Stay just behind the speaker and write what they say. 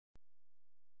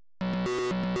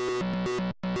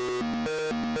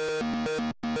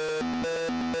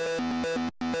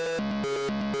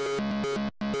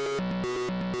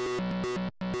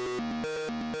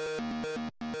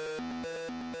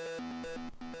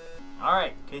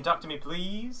Alright, can you talk to me,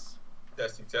 please?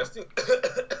 Testing. Testing.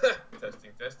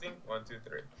 1, 2,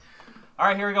 3.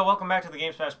 Alright, here we go. Welcome back to the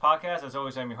Game Smash Podcast. As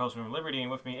always, I'm your host, Room Liberty,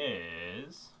 and with me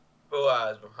is...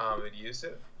 Boaz Muhammad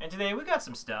Yusuf. And today we got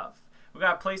some stuff. We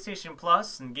got PlayStation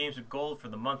Plus and Games with Gold for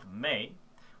the month of May.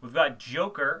 We've got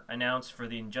Joker announced for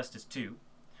the Injustice 2.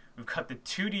 We've got the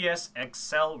 2DS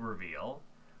XL reveal.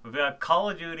 We've got Call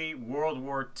of Duty World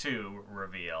War II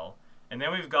reveal. And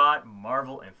then we've got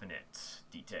Marvel Infinite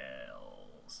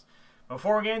details.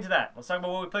 Before we get into that, let's talk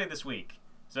about what we played this week.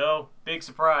 So, big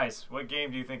surprise. What game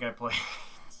do you think I played?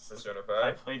 Persona 5?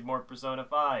 I played more Persona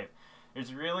 5.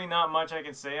 There's really not much I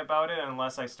can say about it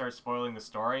unless I start spoiling the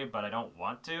story, but I don't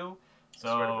want to.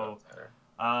 So,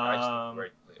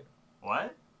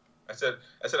 what? I said,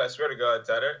 I swear to God,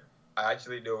 Tyler, I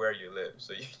actually know where you live,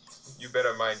 so you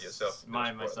better mind yourself.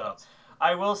 Mind myself.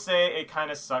 I will say it kind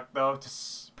of sucked, though,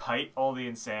 despite all the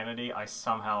insanity, I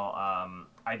somehow,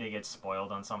 I did get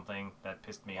spoiled on something that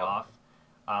pissed me off.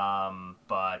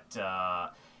 But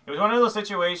it was one of those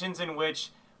situations in which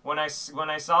when I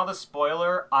saw the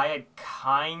spoiler, I had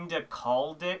kind of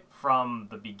called it from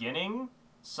the beginning,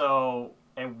 so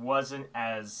it wasn't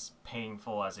as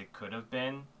painful as it could have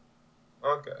been.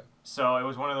 Okay. So it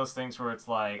was one of those things where it's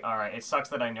like, all right, it sucks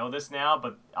that I know this now,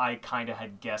 but I kind of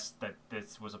had guessed that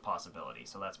this was a possibility,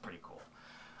 so that's pretty cool.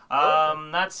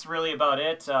 That's really about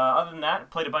it. Other than that, I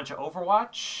played a bunch of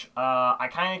Overwatch. I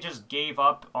kind of just gave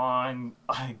up on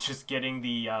just getting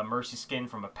the Mercy skin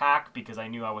from a pack because I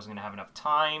knew I wasn't going to have enough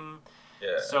time.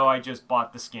 Yeah. So I just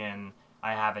bought the skin.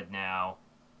 I have it now.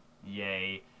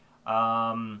 Yay.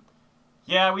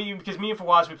 Yeah, because me and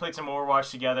Fawaz, we played some Overwatch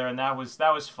together, and that was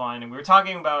fun. And we were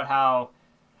talking about how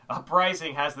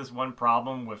Uprising has this one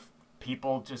problem with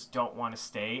people just don't want to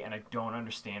stay, and I don't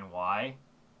understand why.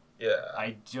 Yeah.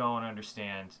 I don't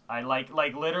understand. I like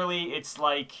literally, it's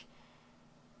like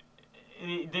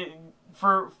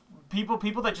for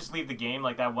people that just leave the game,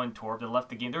 like that one Torb that left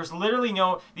the game. There's literally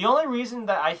the only reason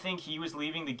that I think he was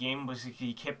leaving the game was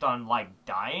he kept on like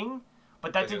dying.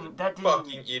 But that didn't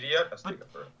fucking idiot.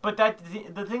 But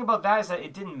the thing about that is that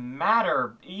it didn't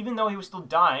matter. Even though he was still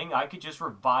dying, I could just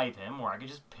revive him, or I could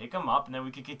just pick him up, and then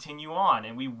we could continue on,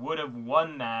 and we would have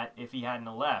won that if he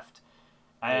hadn't left.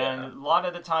 And a lot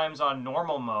of the times on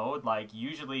normal mode, like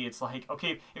usually it's like,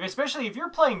 okay, especially if you're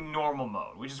playing normal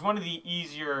mode, which is one of the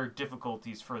easier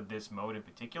difficulties for this mode in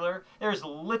particular, there's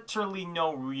literally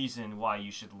no reason why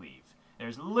you should leave.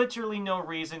 There's literally no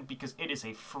reason because it is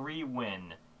a free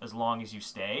win. As long as you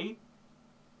stay,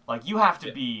 like you have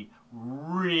to be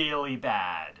really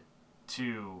bad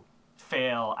to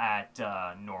fail at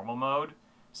normal mode.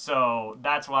 So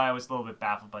that's why I was a little bit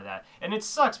baffled by that. And it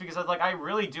sucks because I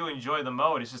really do enjoy the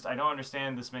mode. It's just I don't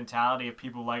understand this mentality of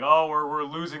people like, oh, we're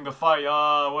losing the fight.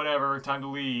 Whatever, time to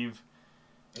leave.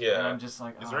 Yeah. And I'm just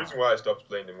like, it's the reason why I stopped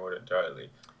playing the mode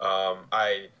entirely.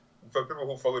 For people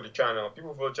who follow the channel,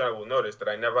 will notice that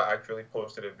I never actually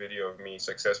posted a video of me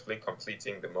successfully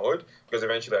completing the mode because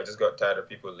eventually I just got tired of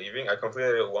people leaving. I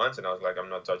completed it once and I was like, I'm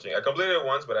not touching. I completed it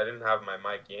once, but I didn't have my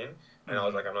mic in, and I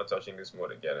was like, I'm not touching this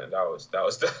mode again, and that was that.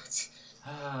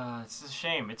 It's a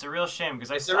shame. It's a real shame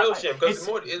because the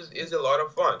mode is a lot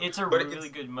of fun. It's a really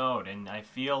good mode, and I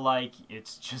feel like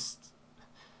it's just.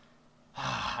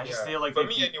 I just feel like for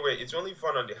me anyway, it's only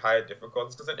fun on the higher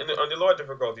difficulties because on the lower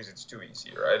difficulties it's too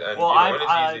easy, right? And, well,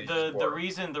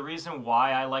 the reason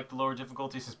why I like the lower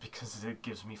difficulties is because it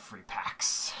gives me free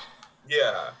packs.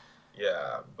 Yeah,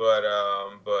 but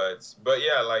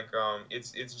yeah,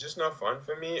 it's just not fun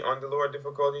for me on the lower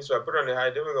difficulties. So I put it on the high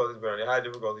difficulties, but on the high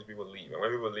difficulties people leave, and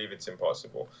when people leave, it's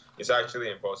impossible. It's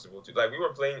actually impossible to we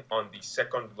were playing on the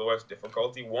second lowest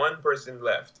difficulty. One person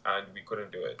left, and we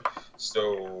couldn't do it.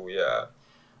 So yeah.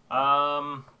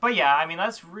 But yeah, I mean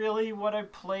that's really what I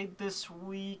played this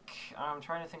week. I'm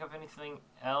trying to think of anything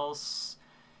else.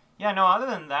 Yeah, no, other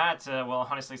than that, well,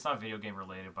 honestly, it's not video game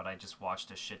related, but I just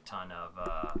watched a shit ton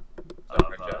of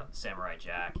Samurai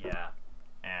Jack, yeah.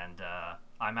 And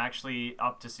I'm actually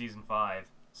up to season 5,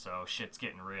 so shit's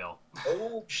getting real.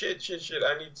 Oh, shit.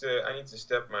 I need to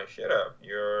step my shit up.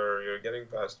 You're getting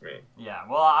past me. Yeah,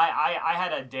 well, I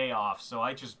had a day off, so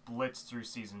I just blitzed through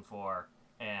season 4.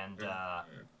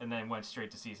 And then went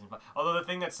straight to season 5. Although the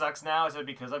thing that sucks now is that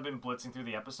because I've been blitzing through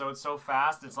the episodes so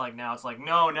fast, it's like now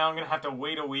I'm gonna have to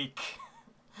wait a week.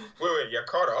 wait, you're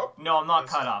caught up? No, I'm not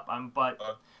caught up.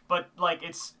 But like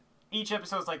it's each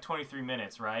episode's like 23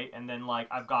 minutes, right? And then like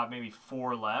I've got maybe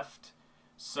 4 left.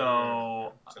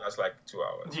 So that's like 2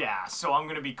 hours. Yeah, so I'm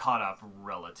going to be caught up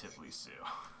relatively soon.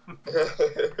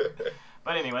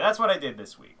 But anyway, that's what I did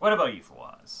this week. What about you,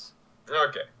 Fawaz?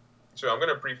 Okay. So I'm going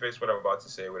to preface what I'm about to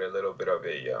say with a little bit of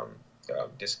a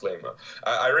disclaimer.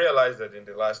 I realized that in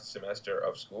the last semester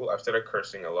of school, I've started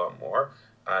cursing a lot more,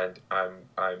 and I'm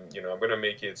going to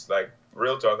make it like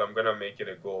real talk. I'm going to make it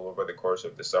a goal over the course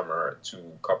of the summer to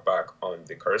cut back on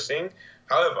the cursing.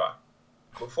 However,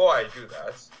 before I do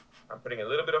that, I'm putting a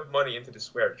little bit of money into the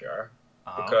swear jar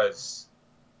because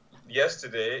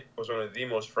yesterday was one of the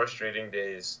most frustrating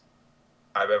days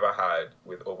I've ever had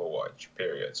with Overwatch,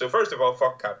 period. So first of all,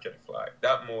 fuck capture the flag.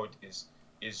 That mode is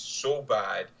so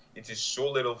bad. It is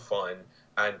so little fun,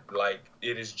 and like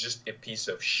it is just a piece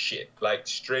of shit. Like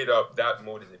straight up, that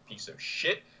mode is a piece of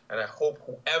shit. And I hope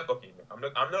whoever, okay,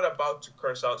 I'm not about to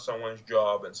curse out someone's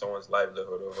job and someone's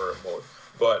livelihood over a mode,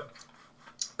 but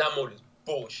that mode is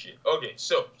bullshit. Okay,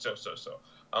 so.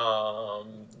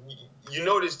 You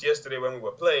noticed yesterday when we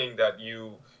were playing that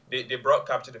they brought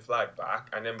capture the flag back,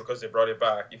 and then because they brought it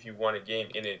back, if you won a game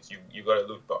in it, you got a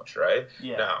loot box, right?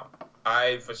 Yeah. Now,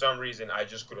 for some reason I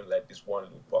just couldn't let this one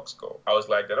loot box go. I was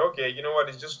like that, okay, you know what?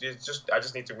 It's just I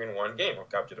just need to win one game of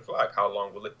capture the flag. How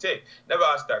long will it take? Never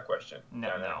ask that question.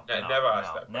 Never ask that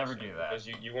question. Never do that. Because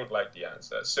you won't like the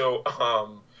answer. So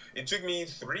it took me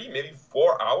 3, maybe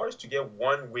 4 hours to get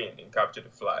one win in capture the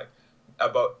flag.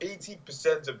 About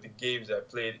 80% of the games I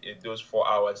played in those 4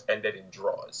 hours ended in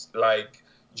draws. Like,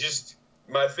 just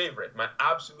my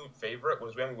absolute favorite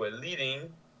was when we were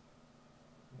leading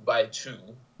by 2,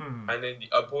 and then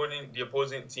the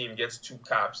opposing team gets 2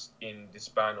 caps in the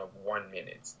span of 1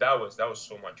 minute. That was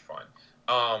so much fun.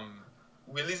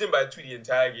 We're losing by 2 the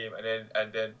entire game,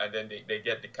 and then they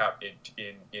get the cap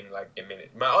in like a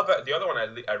minute. The other one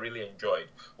I really enjoyed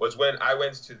was when I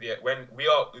went to when we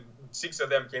all 6 of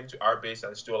them came to our base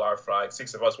and stole our flag.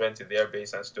 6 of us went to their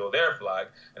base and stole their flag,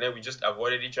 and then we just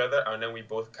avoided each other, and then we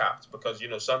both capped because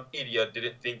some idiot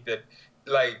didn't think that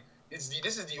like.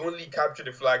 This is the only capture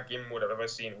the flag game mode I've ever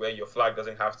seen where your flag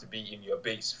doesn't have to be in your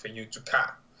base for you to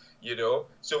cap.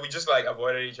 So we just like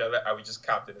avoided each other and we just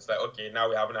capped it. It's like, okay, now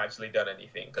we haven't actually done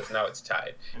anything because now it's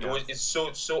tied. Yeah. It's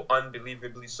so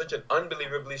unbelievably, such an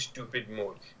unbelievably stupid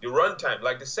mode. The runtime,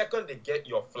 like the second they get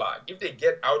your flag, if they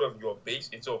get out of your base,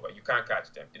 it's over. You can't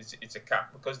catch them. It's a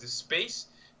cap because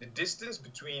the distance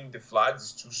between the flags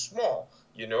is too small.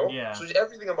 Yeah. So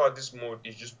everything about this mode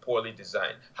is just poorly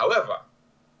designed. However,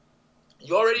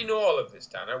 you already know all of this,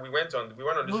 Tanner. We went on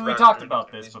this. We talked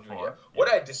about this before. Yeah.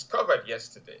 What I discovered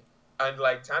yesterday, and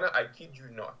like Tanner, I kid you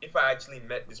not, if I actually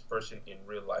met this person in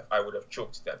real life, I would have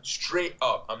choked them straight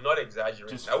up. I'm not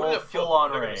exaggerating. Just I wouldn't have full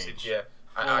on rage. Sit here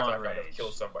and act like I'd have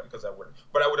killed somebody because I wouldn't.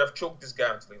 But I would have choked this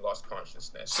guy until he lost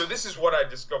consciousness. So this is what I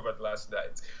discovered last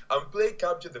night. I'm playing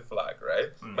capture the flag, right?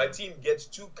 My team gets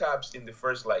 2 caps in the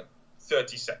first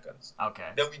 30 seconds. Okay.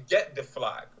 Then we get the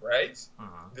flag, right?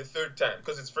 The third time,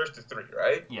 because it's first to 3,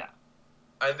 right? Yeah.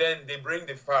 And then they bring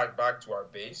the flag back to our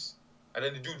base, and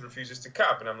then the dude refuses to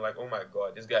cap, and I'm like, oh my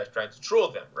god, this guy's trying to troll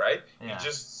them, right? Yeah.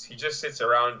 He just sits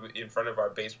around in front of our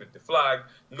base with the flag.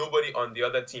 Nobody on the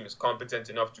other team is competent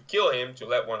enough to kill him to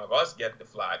let one of us get the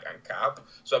flag and cap.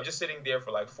 So I'm just sitting there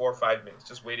for 4 or 5 minutes,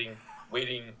 just waiting.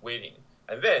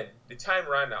 And then the time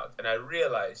ran out, and I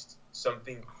realized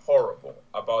something horrible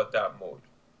about that mode.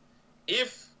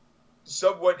 If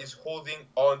someone is holding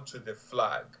on to the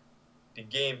flag, the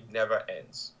game never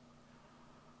ends.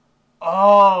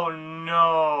 Oh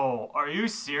no! Are you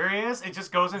serious? It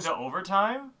just goes into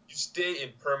overtime? You stay in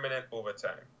permanent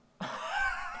overtime.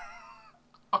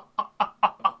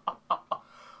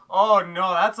 Oh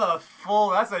no, that's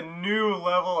a new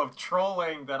level of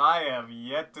trolling that I have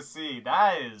yet to see.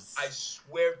 That is... I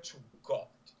swear to God.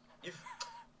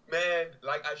 Man,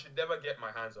 I should never get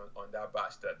my hands on that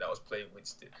bastard that was playing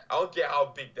Winston. I don't care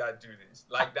how big that dude is.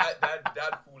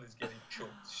 That fool is getting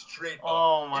choked straight up.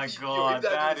 Oh my god,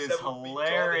 that is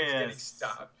hilarious. He's getting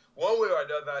stabbed. One way or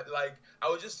another, I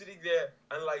was just sitting there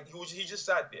and he just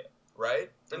sat there, right?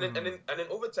 And then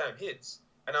overtime hits,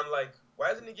 and I'm like, why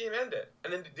hasn't the game ended?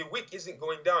 And then the wick isn't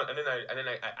going down, and then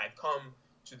I come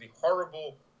to the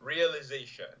horrible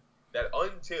realization that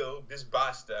until this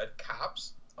bastard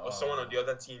caps, or someone on the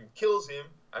other team kills him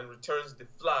and returns the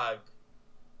flag,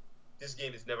 this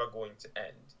game is never going to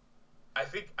end. I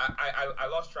think I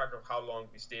lost track of how long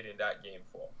we stayed in that game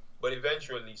for. But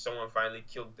eventually someone finally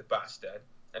killed the bastard,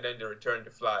 and then they returned the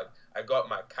flag. I got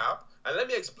my cap. And let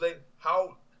me explain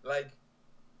how,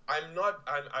 I'm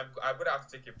gonna have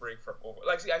to take a break from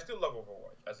Overwatch. See, I still love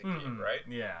Overwatch as a game, right?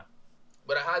 Yeah.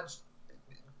 But I had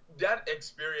that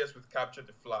experience with Capture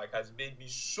the Flag has made me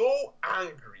so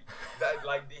angry that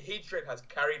like the hatred has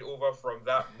carried over from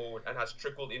that mode and has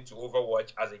trickled into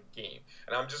Overwatch as a game.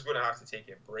 And I'm just gonna have to take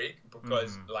a break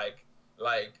because like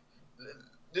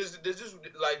there's just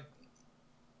like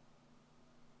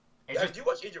did you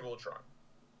watch Age of Ultron?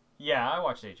 Yeah, I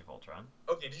watched Age of Ultron.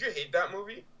 Okay, did you hate that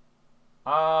movie?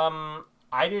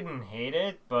 I didn't hate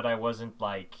it, but I wasn't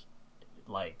like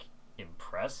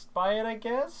impressed by it, I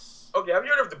guess. Okay, have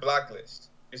you heard of The Blacklist?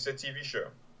 It's a TV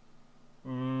show.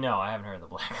 No, I haven't heard of The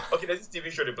Blacklist. Okay, there's this TV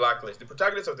show, The Blacklist. The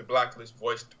protagonist of The Blacklist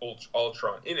voiced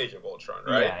Ultron in Age of Ultron,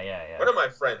 right? Yeah. One of my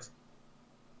friends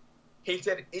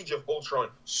hated Age of Ultron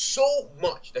so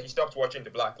much that he stopped watching The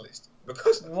Blacklist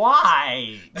because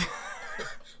why?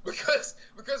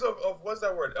 because of what's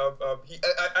that word?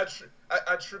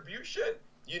 Attribution.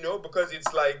 You know, because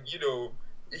it's like, you know,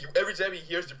 every time he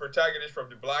hears the protagonist from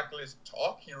The Blacklist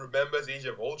talk, he remembers Age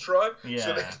of Ultron. Yeah.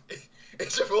 So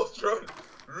Age of Ultron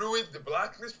ruined The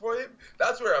Blacklist for him.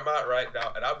 That's where I'm at right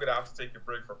now, and I'm gonna have to take a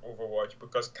break from Overwatch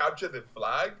because Capture the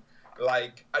Flag,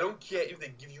 like, I don't care if they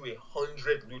give you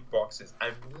 100 loot boxes,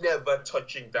 I'm never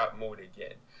touching that mode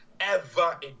again,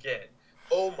 ever again.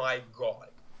 Oh my god.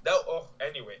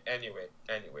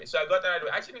 Anyway. So I got that.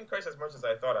 I actually didn't curse as much as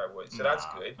I thought I would. So that's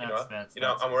good.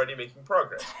 I'm already making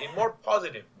progress. In more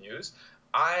positive news,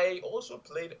 I also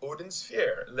played Odin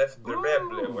Sphere, Left the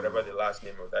Rebel, whatever the last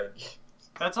name of that game.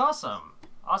 That's awesome.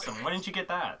 Awesome. When did you get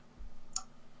that?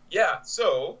 Yeah.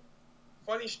 So,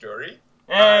 funny story.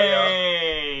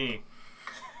 Hey.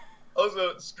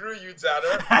 Also, screw you,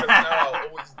 Tanner, because now I'll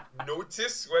always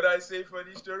notice when I say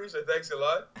funny stories. So thanks a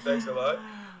lot.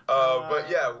 But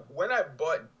yeah, when I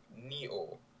bought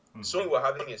Neo, Sony were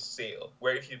having a sale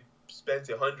where if you spent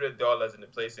 $100 in the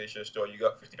PlayStation Store, you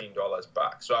got $15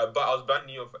 back. So I was buying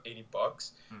Neo for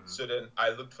 $80. So then I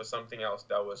looked for something else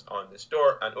that was on the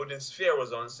store, and Odin Sphere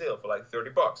was on sale for like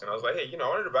 $30. And I was like, hey, you know, I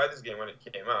wanted to buy this game when it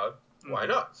came out. Why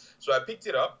not? So I picked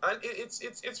it up, and it's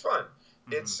fun.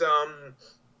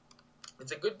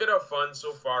 It's a good bit of fun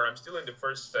so far. I'm still in the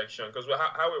first section because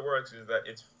how it works is that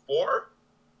it's four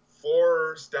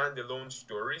standalone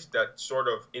stories that sort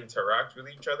of interact with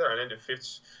each other, and then the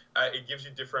fifth, it gives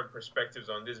you different perspectives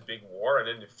on this big war, and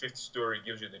then the fifth story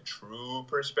gives you the true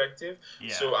perspective.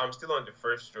 Yeah. So I'm still on the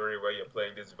first story where you're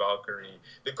playing this Valkyrie.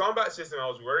 The combat system, I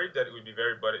was worried that it would be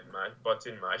very button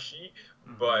mashy,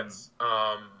 but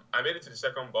I made it to the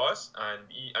second boss,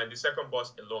 and the second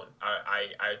boss alone,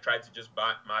 I tried to just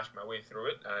mash my way through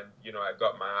it, and you know I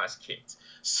got my ass kicked.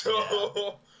 So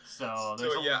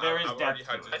there is depth already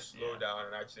had to slow down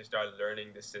and actually start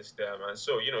learning the system, and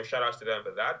so you know shout outs to them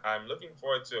for that. I'm looking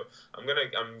forward to. I'm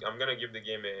gonna give the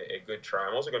game a good try.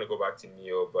 I'm also gonna go back to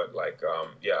Neo, but like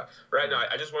right now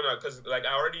I just wanna because like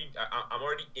I'm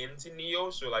already into Neo,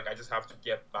 so like I just have to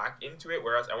get back into it.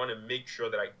 Whereas I want to make sure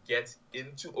that I get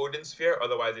into Odin Sphere,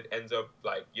 otherwise it ends up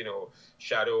like, you know,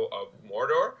 Shadow of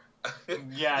Mordor.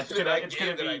 Yeah, it's gonna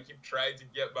be. I keep trying to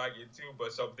get back into,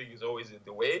 but something is always in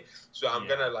the way. So I'm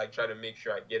gonna like try to make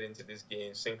sure I get into this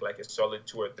game, sink like a solid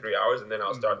 2 or 3 hours, and then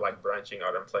I'll start like branching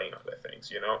out and playing other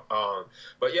things, you know.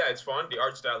 But yeah, it's fun. The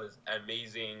art style is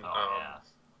amazing.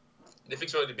 They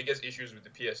fixed one of the biggest issues with the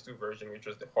PS2 version, which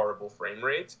was the horrible frame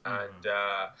rate. And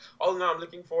all in all, I'm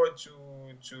looking forward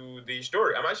to the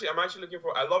story. I'm actually looking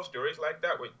for. I love stories like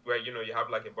that, where you know you have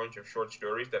like a bunch of short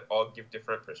stories that all give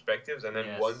different perspectives, and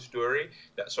then one story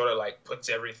that sort of like puts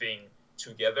everything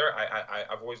together.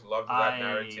 I've always loved that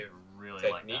narrative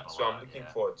technique, like that so I'm looking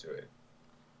forward to it.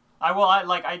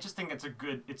 I just think it's a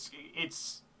good.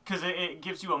 It's because it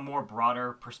gives you a more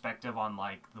broader perspective on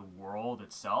like the world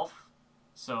itself.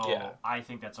 So I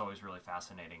think that's always really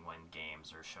fascinating when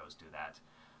games or shows do that.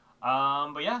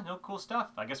 But yeah, no, cool stuff.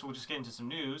 I guess we'll just get into some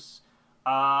news.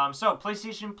 So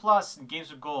PlayStation Plus and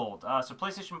Games with Gold. So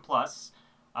PlayStation Plus,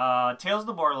 Tales of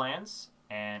the Borderlands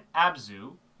and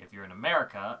Abzu, if you're in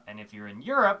America, and if you're in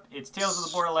Europe, it's Tales of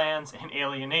the Borderlands and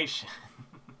Alienation.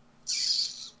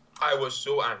 I was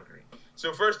so angry.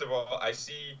 So first of all, I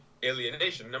see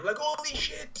Alienation, and I'm like, holy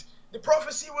shit, the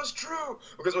prophecy was true.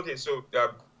 Because, okay, so...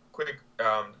 quick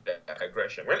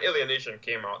aggression. When Alienation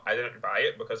came out, I didn't buy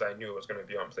it because I knew it was going to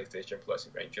be on PlayStation Plus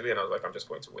eventually, and I was like, I'm just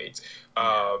going to wait.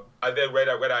 And then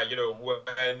when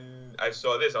I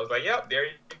saw this, I was like, yeah, there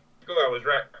you go, I was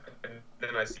right. And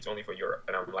then I see it's only for Europe,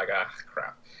 and I'm like,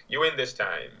 crap. You win this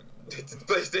time. It's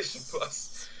PlayStation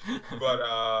Plus. But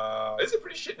it's a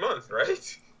pretty shit month,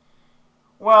 right?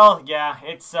 Well, yeah,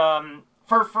 it's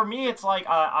For me, it's like,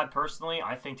 I personally,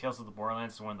 I think Tales of the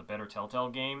Borderlands is one of the better Telltale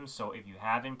games, so if you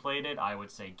haven't played it, I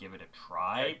would say give it a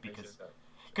try,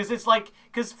 because it's like,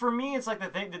 because for me, it's like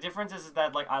the difference is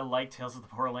that, like, I like Tales of the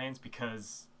Borderlands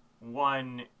because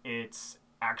one, it's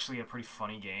actually a pretty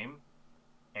funny game,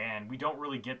 and we don't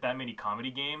really get that many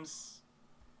comedy games,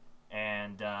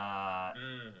 and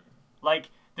like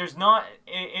there's not.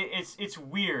 It's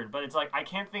weird, but it's like I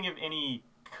can't think of any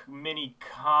many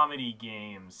comedy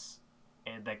games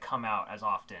that come out as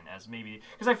often as maybe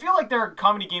because I feel like their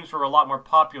comedy games were a lot more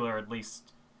popular, at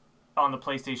least on the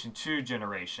PlayStation 2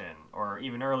 generation, or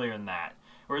even earlier than that.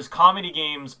 Whereas comedy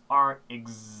games aren't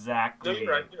exactly. No,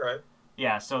 you're right. You're right.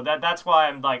 Yeah, so that's why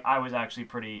I'm like I actually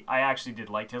did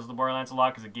like Tales of the Borderlands a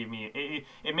lot because it gave me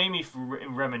it made me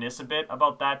reminisce a bit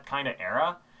about that kind of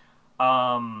era.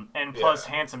 And plus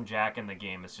Handsome Jack in the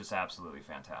game is just absolutely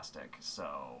fantastic.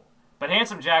 So, but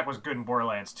Handsome Jack was good in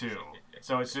Borderlands too.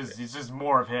 So it's just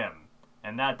more of him,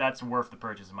 and that's worth the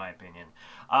purchase in my opinion.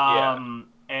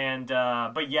 And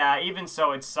but yeah, even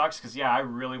so, it sucks because I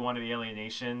really wanted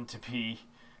Alienation to be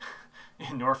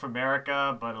in North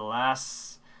America, but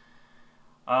alas.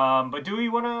 But do we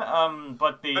want to?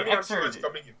 But the I'm sure Exerd. it's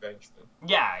coming eventually.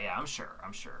 Yeah, I'm sure.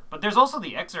 But there's also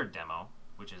the Exerd demo,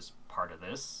 which is part of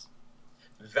this.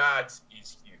 That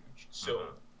is huge.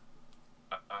 So,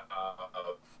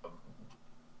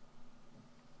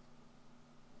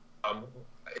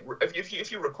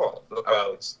 if you recall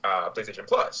about PlayStation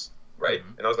Plus, right?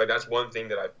 And I was like, that's one thing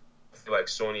that I feel like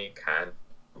Sony can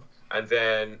do. And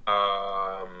then,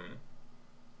 I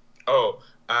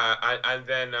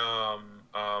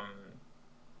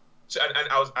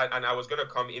was gonna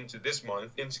come into this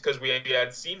month because we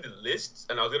had seen the lists,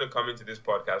 and I was gonna come into this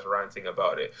podcast ranting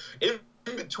about it. In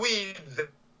between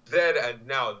then and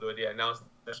now, though, they announced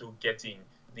that we're getting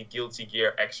the Guilty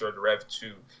Gear Xrd Rev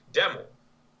 2 demo,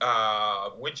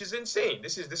 which is insane.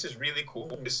 This is really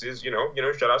cool. This is shout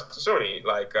out to Sony.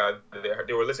 Like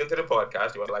they were listening to the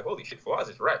podcast. They were like, holy shit, for us,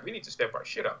 it's right. We need to step our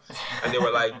shit up. And they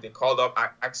were like, they called up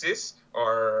Axis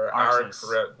or Arxis.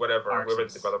 whoever the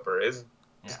developer is.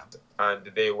 Yeah.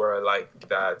 And they were like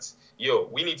that, yo,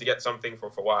 we need to get something for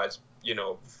Fawaz,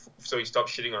 so he stopped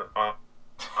shitting on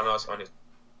us on his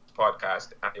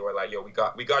podcast. And they were like, yo, we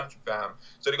got you, fam.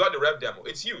 So they got the Rev demo.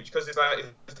 It's huge because it's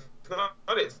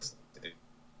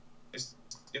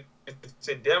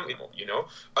a demo,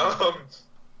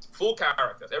 full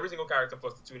characters, every single character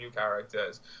plus the 2 new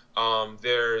characters.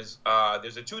 There's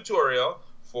a tutorial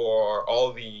for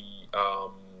all the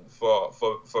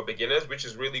for beginners, which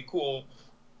is really cool.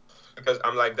 Because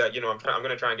I'm like that, I'm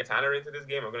gonna try and get Tanner into this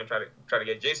game. I'm gonna try to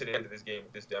get Jason into this game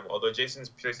with this demo. Although Jason's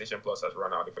PlayStation Plus has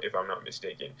run out, if I'm not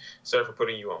mistaken. Sorry for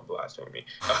putting you on blast, homie.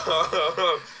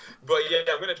 But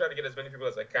I'm gonna try to get as many people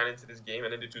as I can into this game,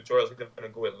 and then the tutorials are gonna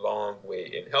go a long way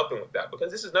in helping with that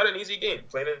because this is not an easy game,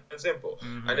 plain and simple.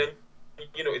 Mm-hmm. And then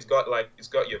it's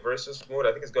got your versus mode.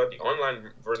 I think it's got the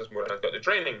online versus mode, and it's got the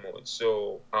training mode.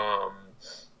 So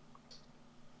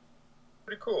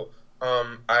pretty cool.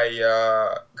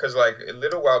 Because like a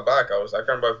little while back, I can't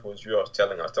remember if it was you I was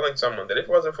telling someone that if it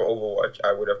wasn't for Overwatch,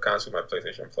 I would have canceled my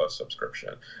PlayStation Plus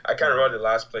subscription. I can't remember the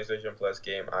last PlayStation Plus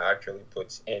game I actually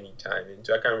put any time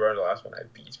into. I can't remember the last one I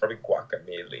beat. It's probably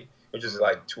Guacamelee, which is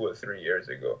like 2 or 3 years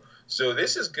ago. So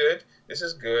this is good.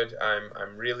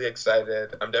 I'm really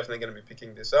excited. I'm definitely going to be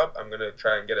picking this up. I'm going to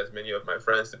try and get as many of my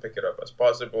friends to pick it up as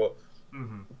possible.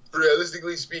 Mm-hmm.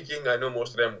 Realistically speaking, I know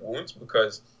most of them won't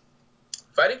because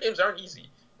fighting games aren't easy.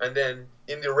 And then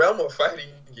in the realm of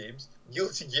fighting games,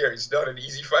 Guilty Gear is not an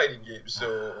easy fighting game.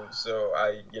 So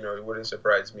it wouldn't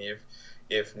surprise me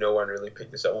if no one really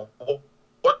picked this up.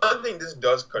 One thing this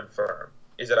does confirm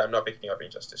is that I'm not picking up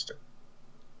Injustice 2.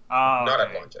 Oh, not okay.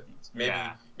 at launch at least.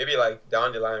 Maybe like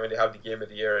down the line when they have the Game of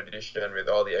the Year edition with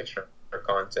all the extra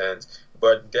content,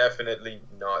 but definitely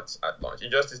not at launch.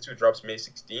 Injustice 2 drops May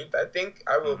 16th. I think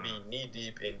I will be knee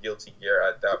deep in Guilty Gear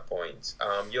at that point.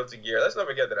 Guilty Gear, let's not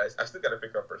forget that I still gotta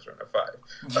pick up Persona 5.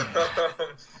 Yeah.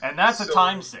 And that's a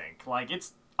time sink. Like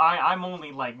I'm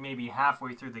only like maybe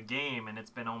halfway through the game and it's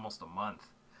been almost a month.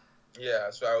 Yeah,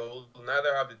 so I will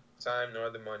neither have the time nor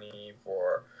the money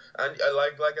for, and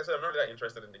like I said, I'm not that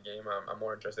interested in the game. I'm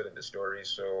more interested in the story.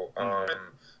 So I'll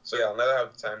neither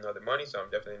have the time nor the money. So I'm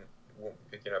definitely won't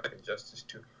be picking up Injustice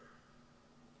 2.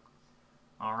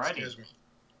 Alrighty. Excuse me.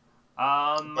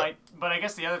 But I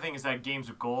guess the other thing is that Games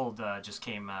of Gold just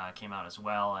came out as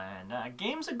well, and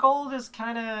Games of Gold is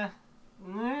kind of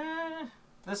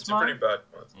this it's month. It's a pretty bad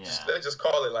month. Yeah. Just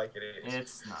call it like it is.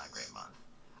 It's not a great month.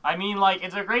 I mean, like,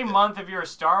 it's a great month if you're a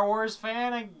Star Wars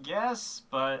fan, I guess,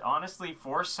 but honestly,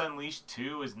 Force Unleashed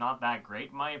 2 is not that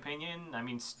great, in my opinion. I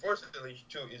mean... Force Unleashed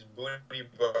 2 is booty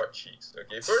butt cheeks,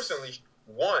 okay? Force Unleashed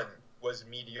 1 was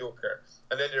mediocre,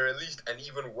 and then they released an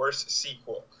even worse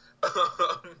sequel.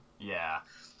 Yeah.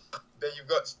 Then you've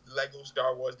got Lego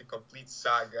Star Wars, the complete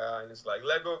saga, and it's like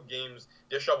Lego games,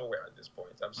 they're shovelware at this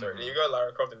point. I'm sorry. And you got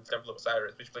Lara Croft and the Temple of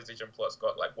Osiris, which PlayStation Plus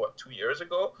got like what 2 years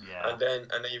ago. Yeah. And then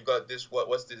you've got this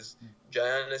what's this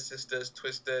Gianna Sisters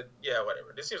Twisted, yeah,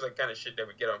 whatever. This seems like kind of shit that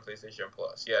we get on PlayStation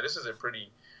Plus. Yeah, this is a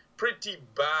pretty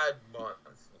bad month.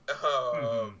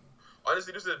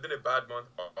 Honestly, this has been a bad month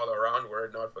all around. Were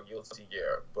it not for Guilty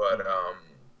Gear, but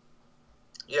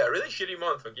yeah, really shitty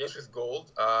month for games with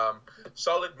gold.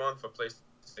 Solid month for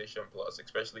PlayStation Plus,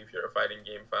 especially if you're a fighting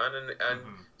game fan, and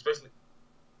especially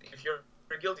if you're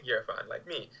a Guilty Gear fan like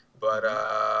me. But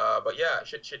yeah,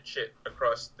 shit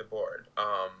across the board.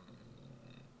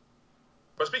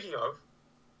 But speaking of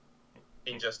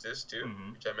Injustice 2,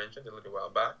 which I mentioned a little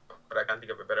while back, but I can't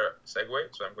think of a better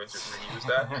segue, so I'm going to reuse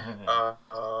that.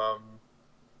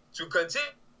 To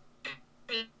continue.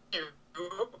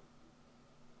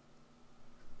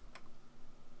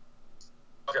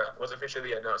 Was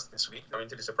officially announced this week. I mean,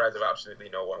 to the surprise of absolutely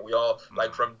no one. We all,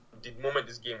 like, from the moment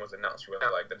this game was announced, we were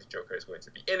like that the Joker is going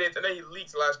to be in it. And then he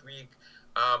leaked last week,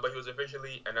 but he was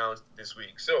officially announced this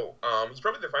week. So, he's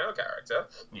probably the final character.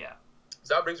 Yeah.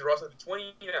 So that brings the roster to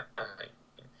 29,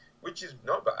 which is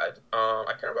not bad. I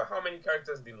can't remember how many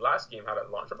characters the last game had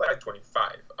at launch. Probably like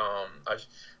 25.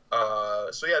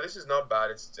 So yeah, this is not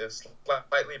bad. It's just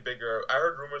slightly bigger. I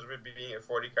heard rumors of it being a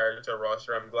 40-character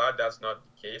roster. I'm glad that's not the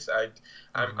case.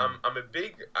 I'm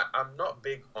not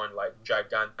big on like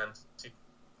gigantic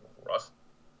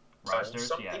rosters.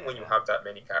 Something when you have that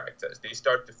many characters, they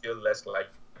start to feel less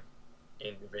like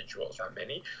individuals. That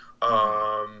many.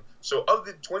 So of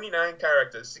the 29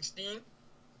 characters, 16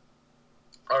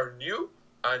 are new.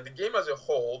 And the game as a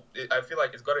whole, I feel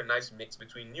like it's got a nice mix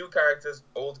between new characters,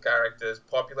 old characters,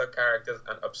 popular characters,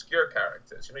 and obscure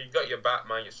characters. You know, you've got your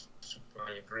Batman, your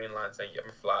Superman, your Green Lantern, your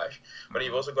Flash, but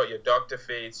you've also got your Dr.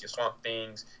 Fates, your Swamp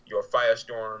Things, your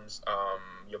Firestorms,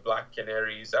 your Black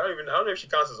Canaries. I don't know if she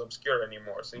counts as obscure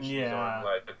anymore since she's on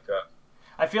like.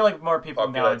 I feel like more people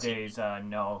nowadays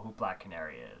know who Black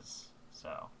Canary is.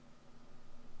 So.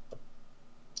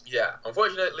 Yeah,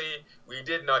 unfortunately, we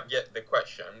did not get the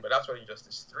question, but that's what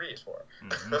Injustice 3 is for.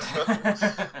 But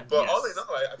all in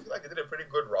all, I feel like they did a pretty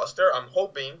good roster. I'm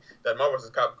hoping that Marvel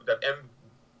vs.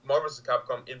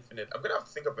 Capcom Infinite, I'm going to have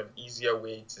to think of an easier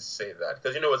way to say that.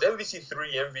 Because, you know, it's MVC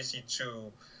 3, MVC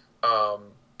 2,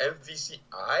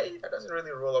 MVCI, that doesn't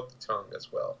really roll up the tongue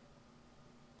as well.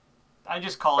 I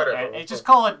just call just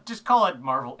call it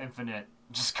Marvel Infinite.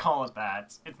 Just call it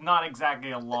that. It's not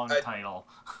exactly a long title.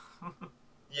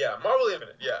 Yeah, Marvel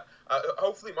Infinite, yeah.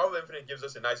 Hopefully Marvel Infinite gives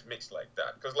us a nice mix like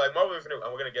that. Because, like, Marvel Infinite,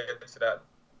 and we're going to get to that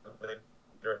later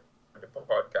in the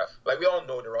podcast. Like, we all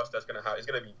know the roster is going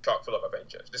to be chock full of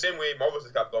Avengers. The same way Marvel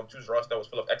vs. Capcom 2's roster was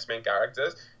full of X-Men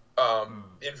characters,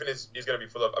 Infinite is going to be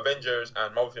full of Avengers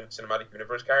and Marvel Cinematic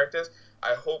Universe characters.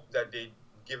 I hope that they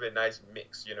give a nice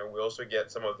mix. You know, we also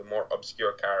get some of the more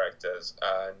obscure characters,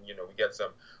 and you know, we get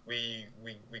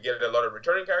a lot of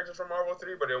returning characters from Marvel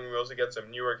 3, but then we also get some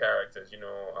newer characters. You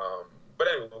know, but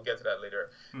anyway, we'll get to that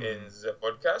later in the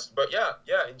podcast. But yeah,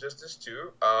 Injustice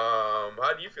 2.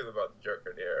 How do you feel about the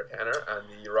Joker there, Tanner, and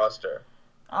the roster?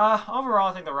 Overall,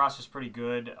 I think the roster's pretty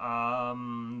good.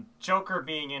 Joker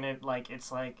being in it, like,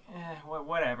 it's like,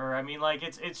 whatever. I mean, like,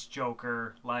 it's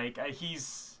Joker. Like,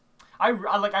 I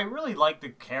really like the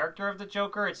character of the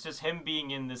Joker. It's just him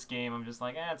being in this game. I'm just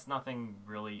like, it's nothing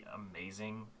really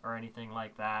amazing or anything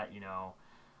like that, you know.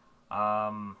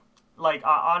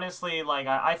 Honestly, like,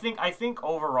 I think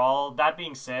overall, that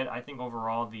being said, I think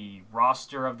overall the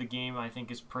roster of the game, I think,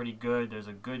 is pretty good. There's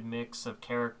a good mix of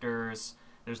characters.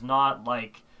 There's not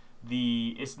like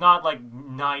it's not like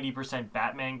 90%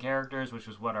 Batman characters, which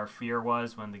was what our fear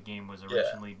was when the game was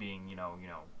originally being,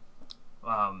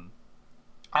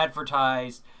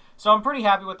 advertised. So I'm pretty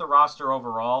happy with the roster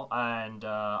overall, and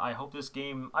I hope this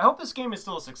game is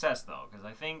still a success though, because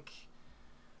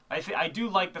I do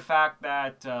like the fact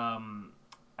that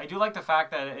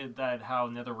that how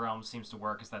NetherRealm seems to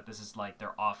work is that this is like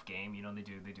their off game. You know, they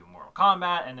do Mortal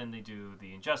Kombat and then they do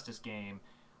the Injustice game.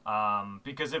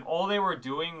 Because if all they were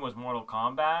doing was Mortal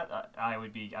Kombat, I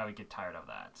would get tired of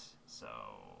that. So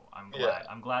I'm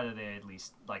glad that they at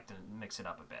least like to mix it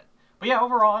up a bit. But yeah,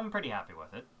 overall, I'm pretty happy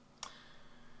with it.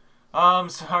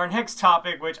 So our next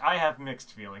topic, which I have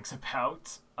mixed feelings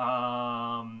about,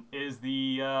 is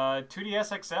the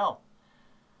 2DS XL.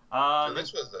 So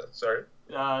this was sorry,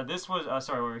 what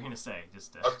were you going to say? I was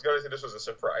going to say this was a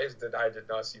surprise that I did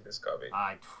not see this coming.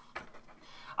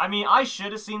 I mean, I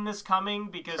should have seen this coming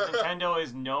because Nintendo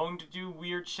is known to do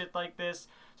weird shit like this.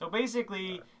 So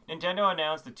basically, Nintendo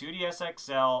announced the 2DS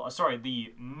XL,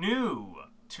 the new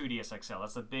 2DS XL.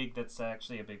 That's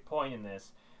actually a big point in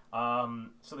this.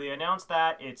 So they announced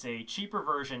that it's a cheaper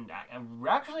version.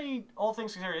 Actually, all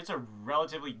things considered, it's a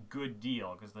relatively good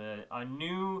deal because a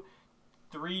new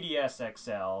 3DS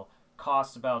XL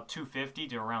costs about $250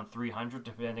 to around $300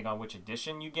 depending on which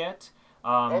edition you get.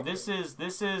 Okay. This is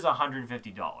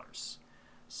 $150.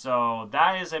 So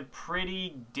that is a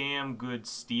pretty damn good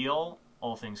steal,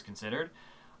 all things considered.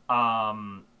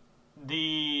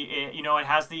 It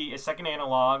has the second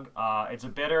analog.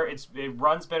 It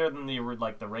runs better than the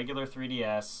regular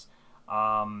 3DS.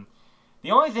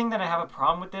 The only thing that I have a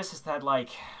problem with this is that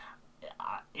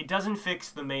it doesn't fix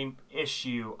the main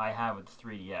issue I have with the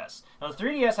 3DS. Now the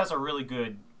 3DS has a really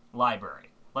good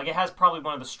library. Like it has probably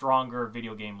one of the stronger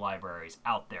video game libraries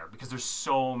out there because there's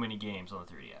so many games on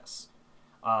the 3DS.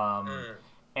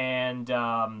 And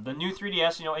the new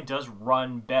 3DS, it does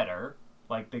run better.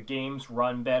 Like the games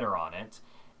run better on it,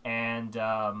 and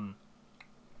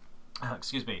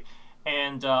excuse me,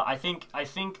 and I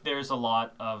think there's a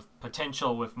lot of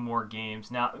potential with more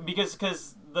games now because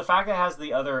the fact that it has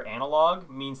the other analog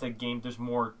means that there's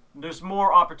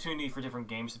more opportunity for different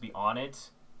games to be on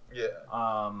it. Yeah.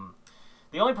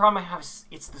 The only problem I have is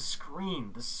it's the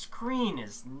screen. The screen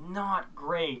is not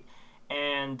great,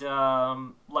 and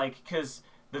because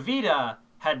the Vita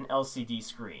had an LCD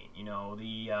screen.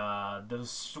 The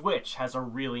Switch has a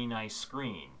really nice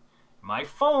screen. My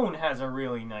phone has a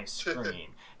really nice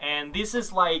screen. And this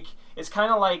is it's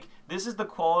kind of like, this is the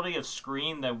quality of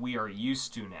screen that we are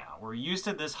used to now. We're used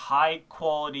to this high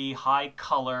quality, high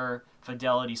color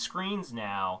fidelity screens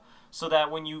now, so that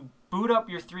when you boot up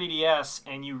your 3DS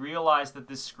and you realize that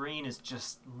this screen is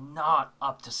just not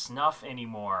up to snuff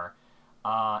anymore,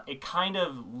 it kind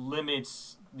of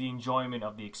limits the enjoyment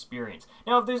of the experience.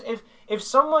 Now, if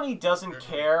somebody doesn't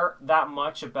care that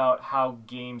much about how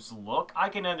games look, I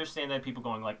can understand that people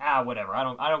going whatever.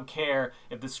 I don't care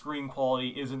if the screen quality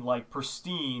isn't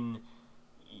pristine.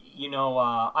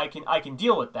 I can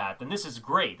deal with that. Then this is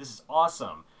great. This is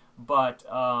awesome. But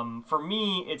for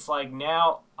me, it's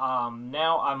now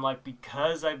I'm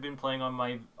because I've been playing on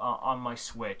my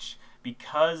Switch,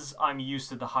 because I'm used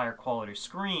to the higher quality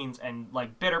screens and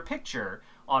better picture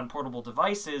on portable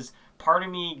devices, part of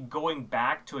me going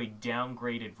back to a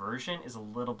downgraded version is a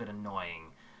little bit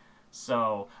annoying.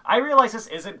 So I realize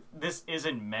this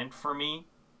isn't meant for me,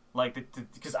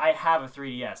 because I have a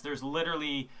 3DS.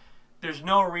 There's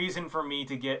no reason for me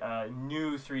to get a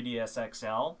new 3DS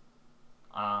XL.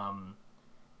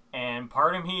 And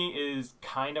part of me is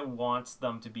kind of wants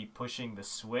them to be pushing the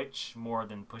Switch more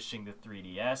than pushing the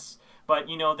 3DS. But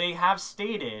they have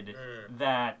stated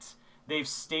that. They've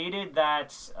stated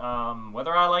that,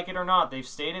 whether I like it or not, they've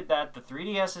stated that the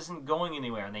 3DS isn't going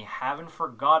anywhere, and they haven't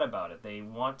forgot about it. They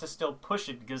want to still push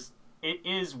it because it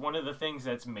is one of the things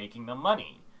that's making them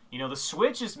money. The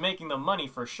Switch is making them money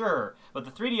for sure, but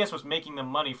the 3DS was making them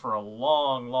money for a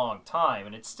long, long time,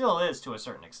 and it still is to a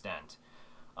certain extent.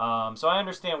 So I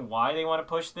understand why they want to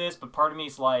push this, but part of me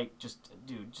is just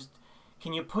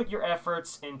can you put your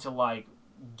efforts into,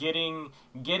 getting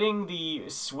the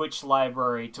Switch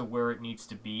library to where it needs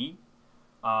to be,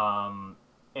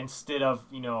 instead of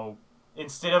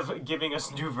giving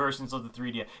us new versions of the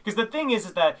 3DS. Because the thing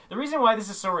is that the reason why this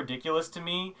is so ridiculous to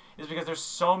me is because there's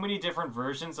so many different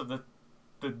versions of the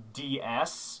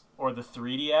DS or the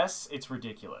 3DS. It's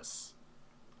ridiculous.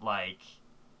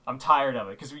 I'm tired of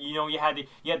it because you had the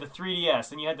 3DS,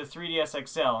 then you had the 3DS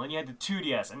XL, and then you had the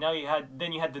 2DS, and now you had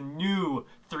the new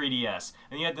 3DS,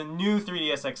 and you had the new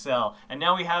 3DS XL, and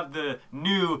now we have the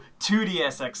new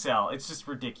 2DS XL. It's just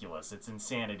ridiculous. It's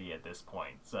insanity at this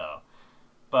point. So,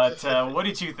 but what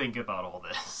did you think about all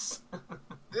this?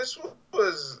 This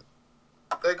was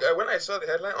when I saw the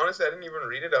headline. Honestly, I didn't even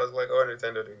read it. I was like, "Oh,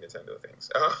 Nintendo doing Nintendo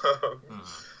things."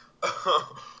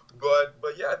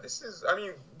 But yeah,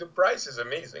 the price is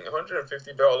amazing.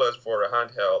 $150 for a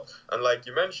handheld, and like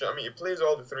you mentioned, it plays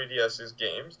all the 3DS's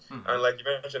games, and like you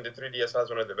mentioned, the 3DS has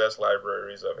one of the best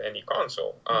libraries of any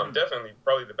console. Definitely,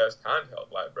 probably the best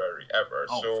handheld library ever.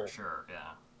 Oh, so, for sure,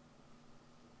 yeah.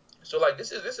 So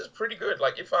this is pretty good.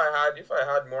 If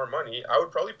I had more money, I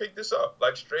would probably pick this up,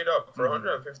 straight up for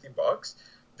 $150.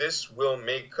 This will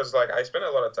make, because I spend a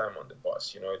lot of time on the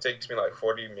bus. It takes me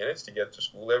 40 minutes to get to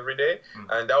school every day,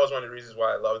 and that was one of the reasons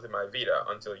why I loved my Vita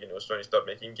until Sony stopped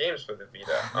making games for the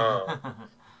Vita.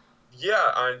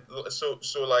 Yeah, and so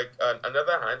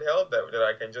another handheld that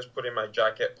I can just put in my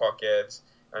jacket pockets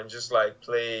and just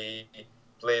play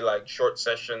short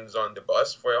sessions on the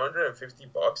bus for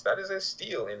 $150. That is a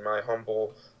steal in my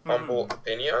humble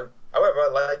opinion. However,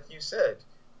 like you said,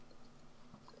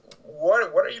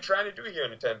 what are you trying to do here,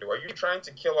 Nintendo? Are you trying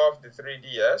to kill off the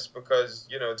 3DS? Because,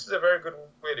 this is a very good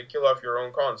way to kill off your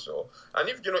own console. And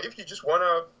if you just want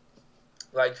to,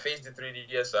 like, phase the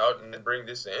 3DS out and then bring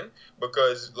this in,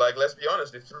 because, like, let's be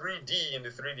honest, the 3D in the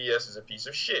 3DS is a piece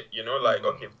of shit, like,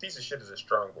 okay, piece of shit is a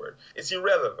strong word. It's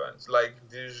irrelevant. Like,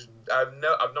 I've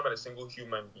not met a single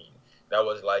human being that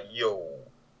was like, yo,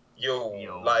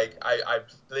 like, I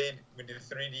played with the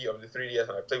 3D of the 3DS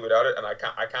and I played without it, and I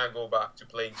can't go back to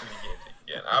playing 2D games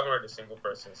again. I haven't heard a single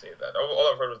person say that. All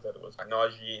I've heard was that it was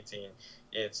nauseating.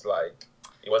 It's like,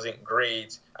 it wasn't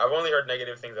great. I've only heard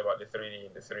negative things about the 3D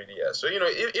and the 3DS. So,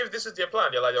 if this is their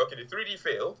plan, they're like, okay, the 3D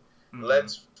failed. Mm-hmm.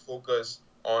 Let's focus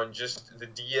on just the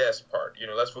DS part.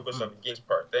 Let's focus on the games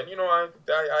part. Then,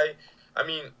 I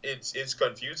mean, it's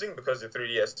confusing because the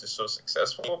 3DS is so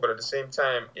successful, but at the same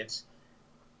time, it's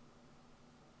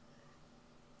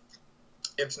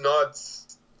not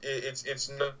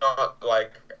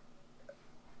like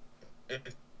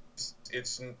it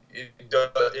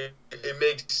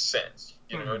makes sense.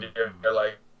 They're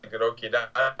like, okay,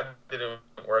 that didn't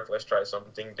work. Let's try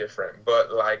something different.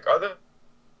 But, like, other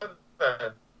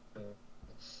than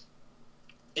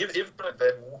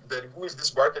then who is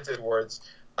this marketed towards,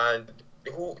 and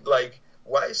who, like,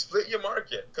 why split your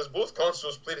market? Because both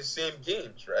consoles play the same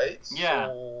games, right? Yeah.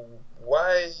 So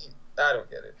why? I don't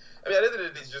get it. I mean, at the end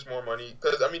of the day, it's just more money.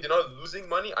 Because, I mean, they're not losing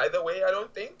money either way, I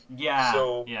don't think. Yeah.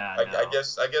 So, yeah, I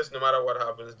guess no matter what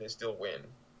happens, they still win.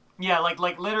 Yeah, like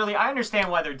literally, I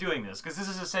understand why they're doing this. Because this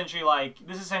is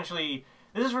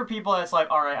for people that's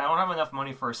like, all right, I don't have enough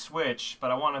money for a Switch,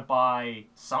 but I want to buy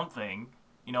something,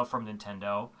 from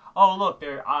Nintendo. Oh, look,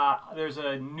 there's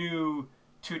a new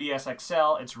 2DS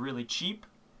XL. It's really cheap,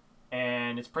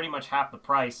 and it's pretty much half the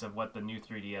price of what the new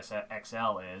 3DS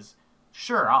XL is.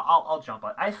 Sure, I'll jump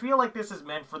on. I feel like this is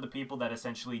meant for the people that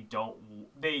essentially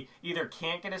they either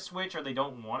can't get a Switch or they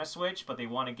don't want a Switch, but they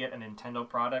want to get a Nintendo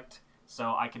product.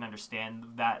 So I can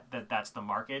understand that's the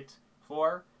market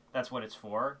for. That's what it's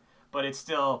for. But it's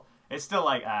still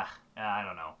like, I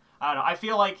don't know. I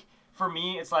feel like, for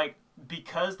me, it's like,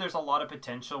 because there's a lot of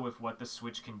potential with what the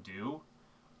Switch can do,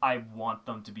 I want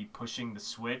them to be pushing the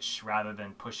Switch rather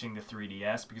than pushing the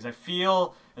 3DS, because I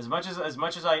feel as much as I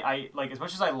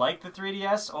like the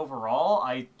 3DS overall,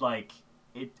 I like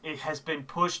it has been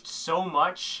pushed so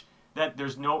much that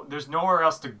there's nowhere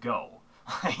else to go.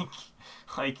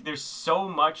 like there's so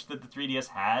much that the 3DS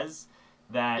has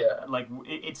that like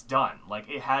it's done. Like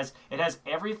it has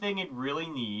everything it really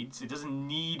needs. It doesn't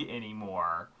need any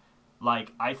more.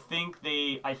 Like I think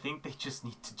they just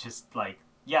need to just like.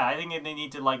 Yeah, I think they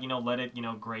need to, like, let it,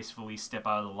 gracefully step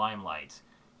out of the limelight,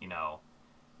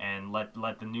 and let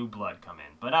the new blood come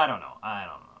in. But I don't know.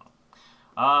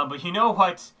 But you know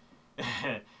what?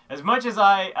 as much as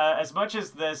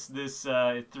this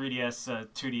 3DS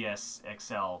 2DS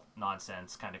XL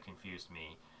nonsense kind of confused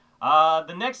me,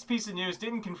 the next piece of news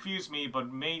didn't confuse me,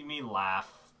 but made me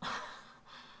laugh.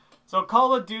 So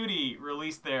Call of Duty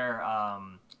released their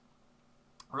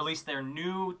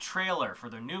new trailer for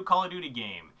their new Call of Duty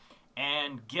game.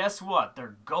 And guess what?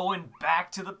 They're going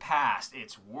back to the past.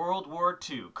 It's World War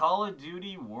II. Call of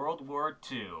Duty World War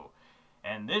II.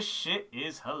 And this shit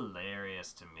is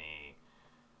hilarious to me.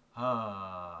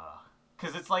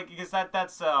 Because it's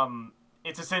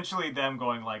essentially them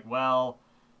going like, well,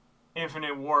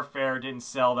 Infinite Warfare didn't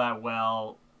sell that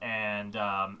well. And,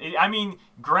 I mean,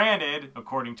 granted,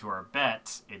 according to our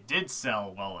bet, it did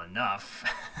sell well enough.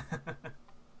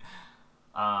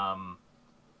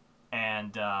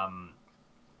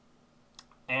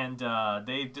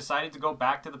 They've decided to go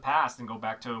back to the past and go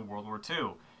back to World War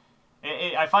II.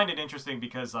 I find it interesting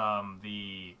because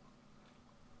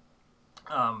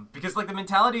because like the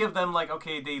mentality of them, like,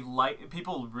 okay,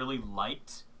 people really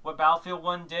liked what Battlefield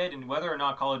 1 did, and whether or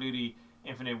not Call of Duty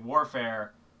Infinite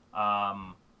Warfare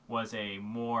was a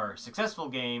more successful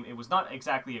game, it was not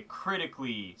exactly a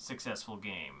critically successful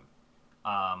game.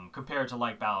 Compared to,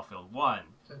 like, Battlefield 1.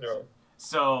 No.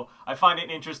 So, I find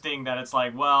it interesting that it's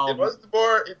like, well... It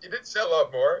did sell a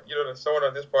lot more, than someone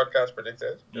on this podcast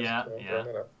predicted. Yeah.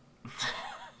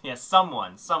 Yeah,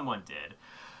 someone did.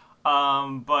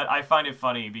 But I find it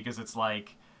funny because it's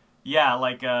like, yeah,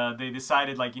 like, they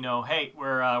decided, like, hey,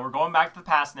 we're going back to the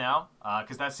past now,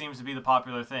 because that seems to be the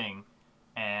popular thing.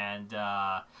 And,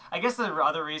 I guess the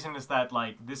other reason is that,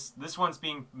 like, this one's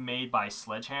being made by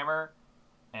Sledgehammer,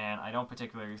 and I don't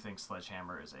particularly think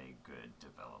Sledgehammer is a good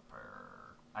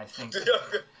developer. I think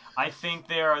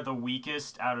they are the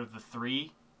weakest out of the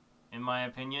three, in my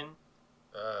opinion.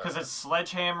 Because it's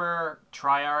Sledgehammer,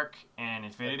 Treyarch, and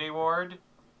Infinity Ward.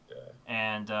 Yeah.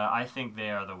 And I think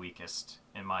they are the weakest,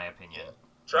 in my opinion. Yeah.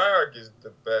 Treyarch is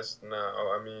the best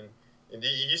now. I mean, it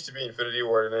used to be Infinity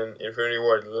Ward, and then Infinity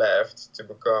Ward left to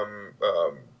become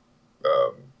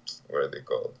what are they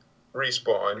called?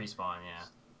 Respawn. Respawn, yeah.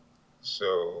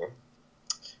 So,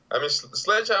 I mean,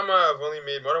 Sledgehammer have only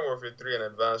made Modern Warfare 3 and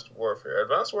Advanced Warfare.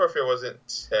 Advanced Warfare wasn't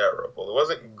terrible. It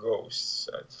wasn't Ghosts,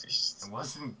 at least. It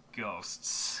wasn't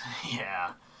Ghosts.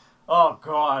 Yeah. Oh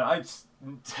god,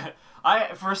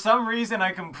 I for some reason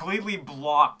I completely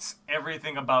blocked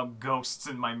everything about Ghosts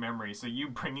in my memory. So you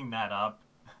bringing that up.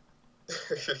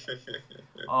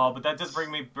 Oh, but that does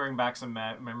bring back some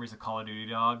memories of Call of Duty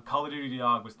Dog. Call of Duty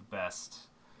Dog was the best.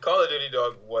 Call of Duty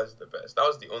Dog was the best. That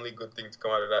was the only good thing to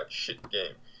come out of that shit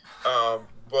game.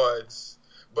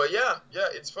 But yeah,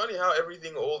 it's funny how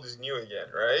everything old is new again,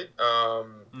 right?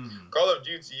 Call of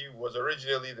Duty was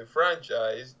originally the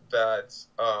franchise that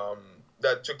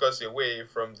that took us away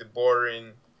from the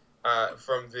boring,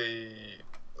 from the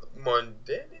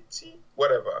mundanity,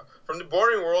 whatever, from the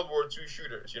boring World War II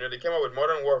shooters. You know, they came out with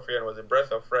Modern Warfare and it was a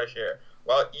breath of fresh air,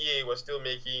 while EA was still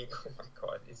making, oh my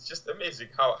god, it's just amazing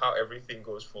how everything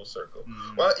goes full circle.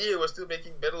 While EA was still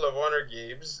making Medal of Honor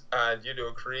games and, you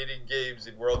know, creating games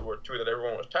in World War II that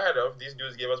everyone was tired of, these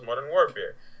dudes gave us Modern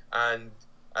Warfare. And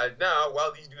now,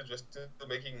 while these dudes were still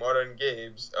making modern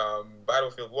games,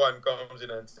 Battlefield 1 comes in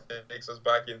and takes us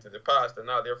back into the past, and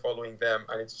now they're following them,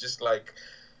 and it's just like,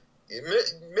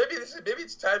 maybe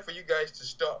it's time for you guys to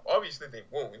stop. Obviously, they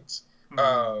won't.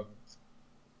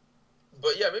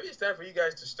 But yeah, maybe it's time for you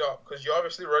guys to stop, because you're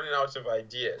obviously running out of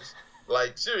ideas.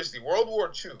 Like, seriously, World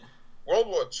War II,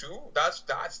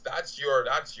 that's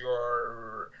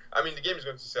your. I mean, the game is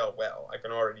going to sell well. I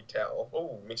can already tell.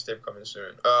 Oh, mixtape coming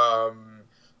soon.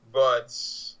 But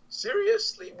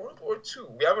seriously, World War II,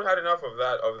 we haven't had enough of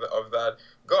that.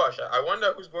 Gosh, I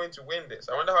wonder who's going to win this.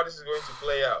 I wonder how this is going to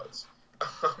play out.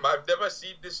 I've never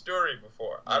seen this story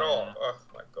before at all. Oh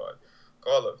my god,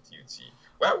 Call of Duty.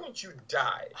 Why won't you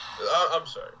die? I'm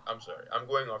sorry. I'm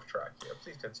going off track here.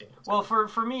 Please continue. Well,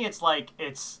 for me, it's like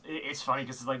it's funny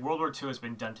because it's like World War II has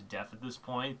been done to death at this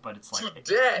point, but it's like to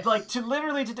death, like to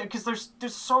literally to death, because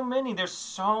there's so many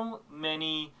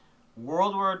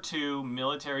World War II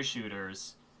military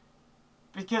shooters.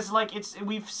 Because like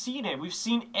we've seen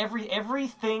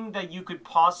everything that you could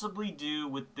possibly do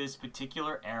with this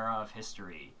particular era of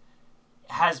history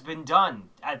has been done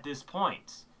at this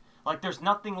point. Like, there's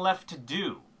nothing left to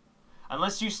do.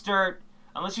 Unless you start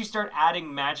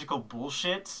adding magical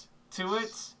bullshit to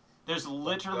it, there's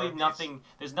literally nothing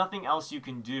else you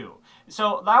can do.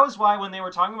 So that was why when they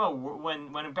were talking about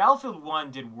when Battlefield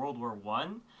 1 did World War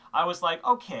 1, I was like,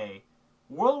 okay,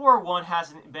 World War 1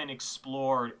 hasn't been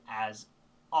explored as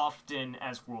often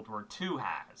as World War 2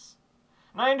 has.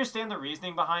 And I understand the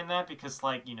reasoning behind that, because,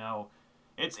 like, you know,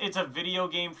 it's a video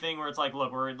game thing where it's like,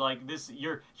 look, we're like this.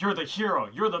 You're the hero.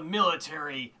 You're the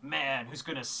military man who's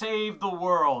gonna save the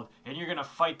world, and you're gonna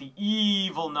fight the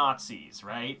evil Nazis,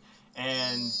 right?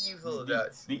 And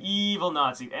the evil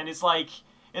Nazis. And it's like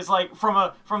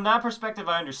from that perspective,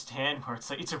 I understand where it's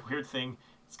like it's a weird thing.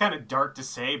 It's kind of dark to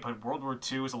say, but World War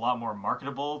II is a lot more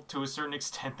marketable to a certain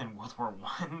extent than World War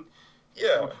One.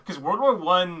 Yeah. Because World War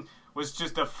One was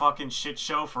just a fucking shit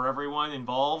show for everyone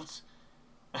involved.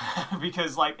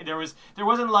 Because like there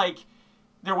wasn't like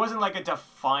a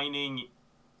defining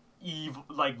evil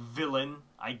villain,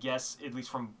 I guess, at least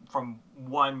from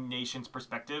one nation's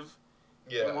perspective.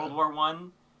 Yeah. In World War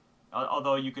One,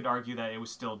 although you could argue that it was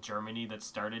still Germany that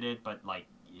started it, but like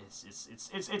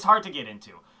it's hard to get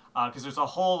into because there's a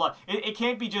whole lot. It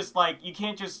can't be just like you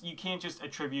can't just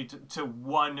attribute to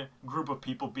one group of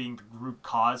people being the root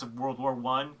cause of World War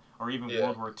One. Or even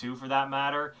World War II for that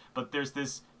matter, but there's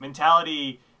this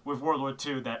mentality with World War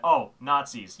II that, oh,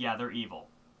 Nazis, yeah, they're evil.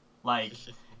 Like,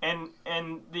 and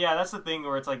yeah, that's the thing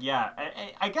where it's like, yeah,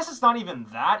 I guess it's not even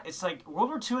that. It's like World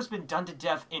War II has been done to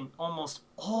death in almost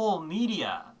all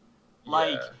media.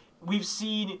 Like, we've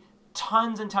seen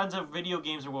tons and tons of video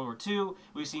games in World War II.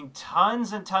 We've seen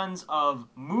tons and tons of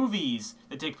movies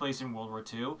that take place in World War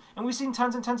II. And we've seen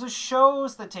tons and tons of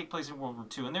shows that take place in World War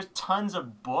II. And there's tons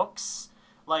of books.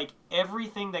 Like,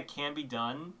 everything that can be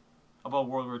done about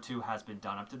World War II has been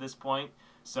done up to this point.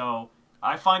 So,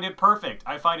 I find it perfect.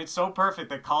 I find it so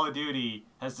perfect that Call of Duty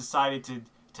has decided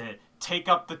to take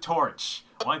up the torch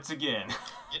once again.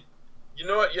 You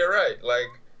know what? You're right. Like,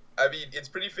 I mean, it's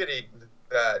pretty fitting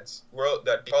that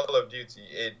Call of Duty,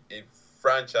 a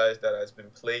franchise that has been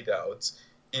played out,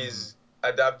 is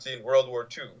adapting World War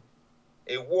II,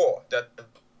 a war that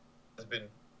has been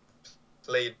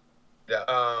played.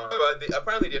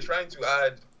 Apparently they're trying to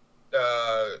add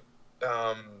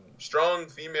strong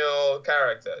female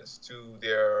characters to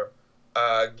their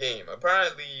game.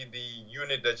 Apparently, the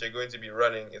unit that you're going to be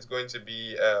running is going to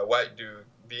be a white dude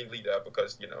being leader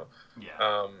because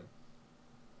Yeah.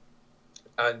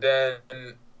 And then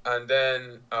and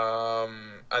then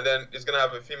it's gonna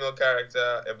have a female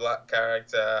character, a black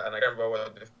character, and I can't remember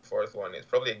what the fourth one is.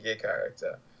 Probably a gay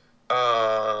character.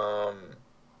 Um,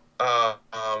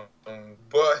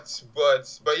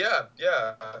 but yeah.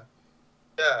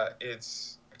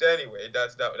 It's anyway.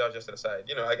 That was just an aside.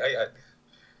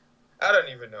 I don't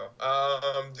even know.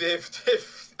 They've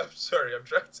I'm sorry. I'm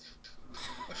trying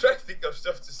to think of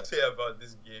stuff to say about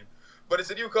this game. But it's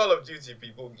a new Call of Duty,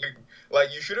 people.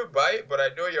 You shouldn't buy it, but I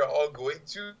know you're all going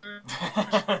to.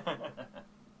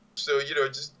 So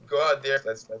just go out there.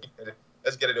 Let's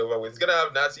get it over with. It's gonna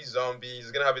have Nazi zombies.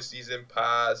 It's gonna have a season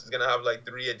pass. It's gonna have like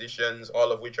 3 editions,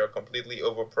 all of which are completely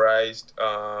overpriced.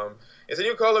 It's a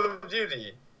new Call of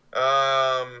Duty.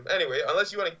 Anyway,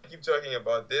 unless you want to keep talking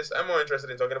about this, I'm more interested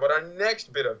in talking about our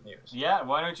next bit of news. Yeah,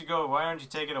 why don't you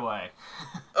take it away?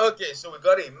 Okay, so we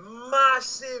got a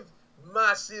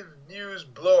massive news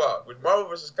blowout with Marvel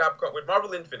vs. Capcom, with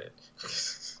Marvel Infinite.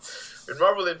 With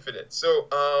Marvel Infinite. So,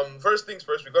 first things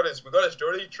first, we got a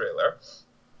story trailer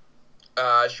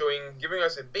giving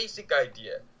us a basic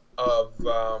idea of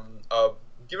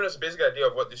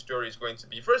what the story is going to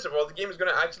be. First of all, the game is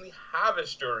going to actually have a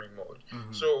story mode.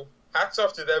 Mm-hmm. So hats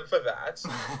off to them for that.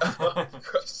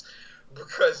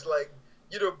 because I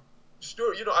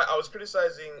was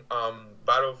criticizing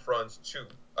Battlefront 2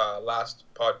 last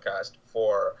podcast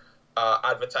for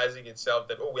advertising itself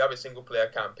that, we have a single player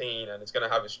campaign and it's going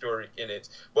to have a story in it.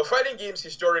 But fighting games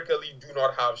historically do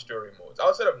not have story modes.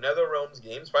 Outside of NetherRealms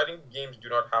games, fighting games do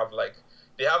not have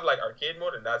they have arcade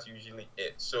mode, and that's usually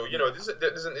it. So this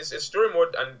is a story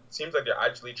mode, and it seems like they're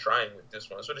actually trying with this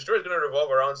one. So the story is going to revolve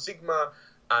around Sigma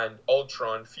and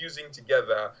Ultron fusing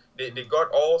together. They got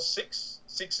all six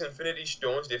Infinity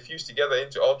Stones. They fused together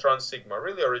into Ultron Sigma.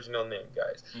 Really original name,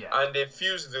 guys. Yeah. And they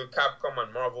fused the Capcom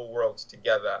and Marvel worlds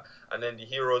together, and then the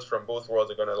heroes from both worlds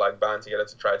are gonna band together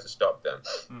to try to stop them.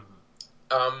 Mm-hmm.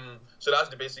 So that's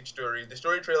the basic story. The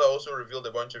story trailer also revealed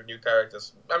a bunch of new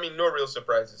characters. I mean, no real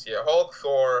surprises here. Hulk,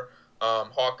 Thor,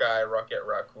 Hawkeye, Rocket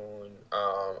Raccoon,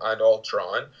 and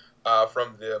Ultron.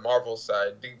 From the Marvel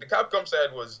side. The Capcom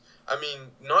side was,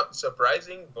 not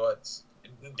surprising, but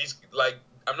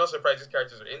I'm not surprised these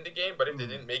characters are in the game, but if they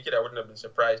didn't make it, I wouldn't have been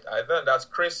surprised either. And that's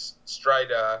Chris and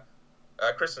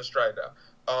Strider.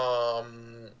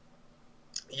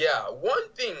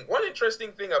 One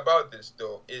interesting thing about this,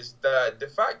 though, is that the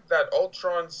fact that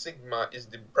Ultron Sigma is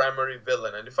the primary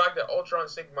villain, and the fact that Ultron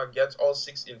Sigma gets all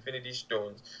 6 Infinity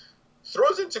Stones,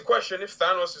 throws into question if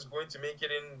Thanos is going to make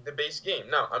it in the base game.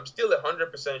 Now, I'm still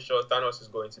 100% sure Thanos is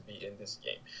going to be in this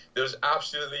game. There's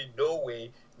absolutely no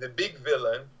way the big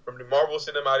villain from the Marvel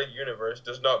Cinematic Universe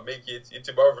does not make it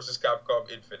into Marvel vs. Capcom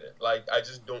Infinite. I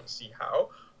just don't see how.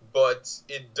 But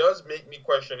it does make me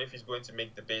question if he's going to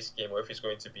make the base game or if he's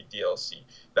going to be DLC.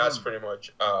 That's pretty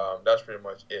much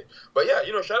it. But yeah,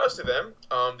 shout outs to them.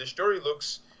 The story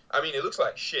looks... it looks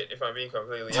like shit, if I'm being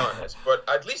completely honest. But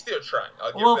at least they're trying.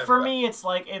 Well, for me, it's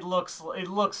it looks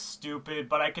stupid,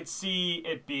 but I could see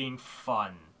it being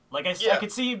fun. I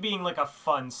could see it being a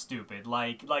fun stupid.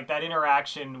 Like that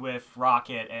interaction with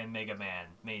Rocket and Mega Man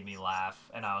made me laugh,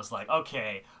 and I was like,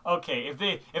 okay,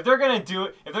 if they're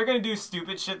gonna do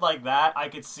stupid shit like that, I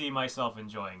could see myself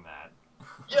enjoying that.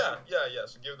 Yeah.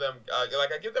 So give them, I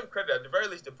give them credit. At the very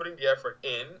least, they're putting the effort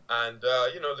in, and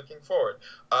looking forward.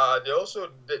 They also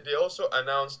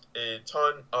announced a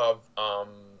ton of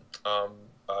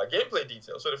gameplay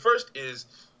details. So the first is,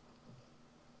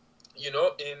 in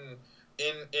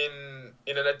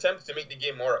an attempt to make the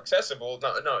game more accessible.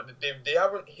 No, they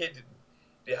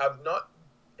have not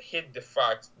hid the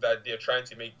fact that they're trying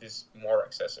to make this more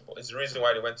accessible. It's the reason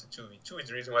why they went to 2v2. It's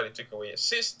the reason why they took away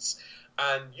assists.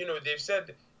 And, they've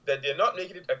said that they're not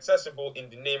making it accessible in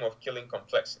the name of killing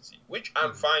complexity, which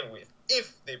I'm fine with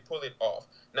if they pull it off.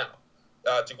 Now,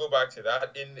 to go back to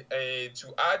that,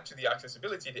 to add to the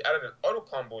accessibility, they added an auto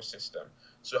combo system.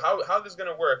 So how this is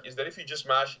going to work is that if you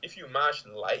mash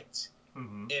light,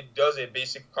 it does a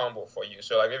basic combo for you.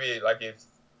 So maybe a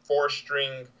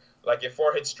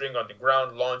 4-hit string on the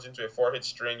ground launch into a 4-hit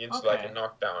string into a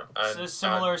knockdown. So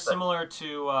similar to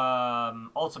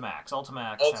Ultimax.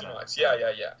 Ultimax, yeah.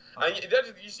 Okay. And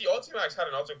you see, Ultimax had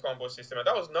an auto combo system, and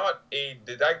that was not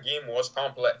that game was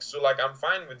complex. So I'm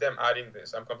fine with them adding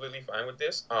this. I'm completely fine with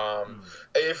this.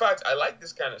 In fact, I like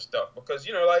this kind of stuff because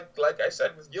like I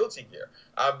said with Guilty Gear,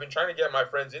 I've been trying to get my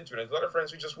friends into it. There's a lot of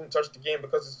friends who just won't touch the game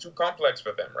because it's too complex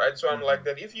for them, right? So I'm like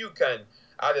that if you can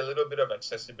add a little bit of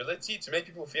accessibility to make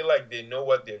people feel like they know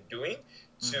what they're doing,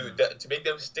 to make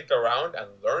them stick around and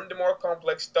learn the more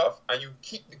complex stuff, and you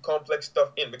keep the complex stuff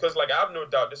in, because like I have no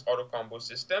doubt this auto combo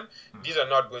system, these are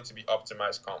not going to be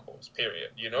optimized combos,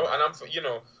 period, you know. And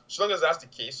so long as that's the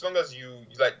case, so long as you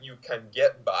can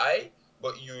get by,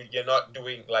 but you're not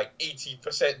doing like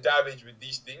 80% damage with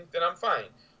these things, then I'm fine.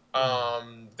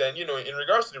 Then in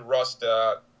regards to the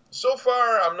roster, so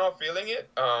far I'm not feeling it.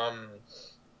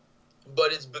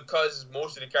 But it's because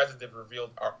most of the characters they've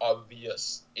revealed are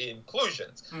obvious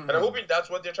inclusions. And I'm hoping that's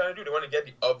what they're trying to do. They want to get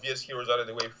the obvious heroes out of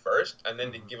the way first, and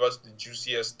then they give us the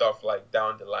juicier stuff like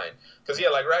down the line. Because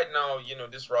like right now,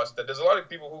 this roster, there's a lot of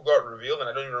people who got revealed, and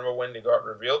I don't even remember when they got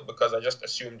revealed because I just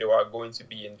assumed they were going to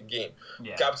be in the game.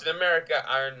 Yeah. Captain America,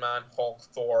 Iron Man, Hulk,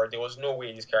 Thor, there was no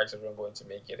way these characters were going to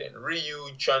make it in. Ryu,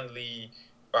 Chun-Li,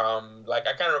 I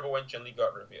can't remember when Chun-Li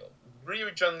got revealed.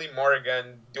 Ryu, Chun-Li,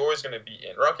 Morrigan, they're always going to be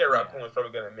in. Rocket Raccoon was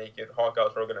probably going to make it. Hawkeye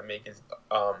was probably going to make it.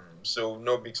 So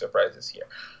no big surprises here.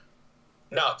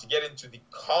 Now, to get into the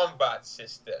combat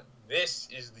system, this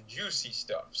is the juicy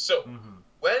stuff. So,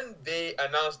 when they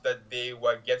announced that they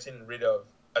were getting rid of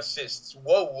assists,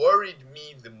 what worried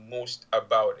me the most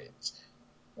about it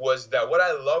was that what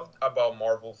I loved about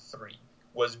Marvel 3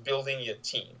 was building your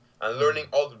team and learning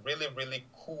all the really, really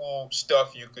cool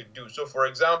stuff you could do. So, for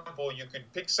example, you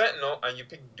could pick Sentinel and you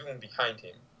pick Doom behind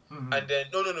him. And then,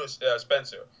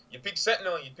 Spencer. You pick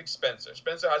Sentinel and you pick Spencer.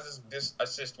 Spencer has this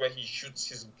assist where he shoots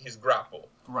his grapple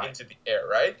into the air,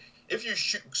 right? If you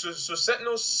shoot, so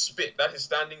Sentinel's spit, that his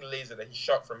standing laser that he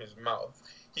shot from his mouth,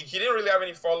 he didn't really have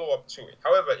any follow-up to it.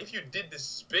 However, if you did the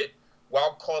spit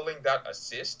while calling that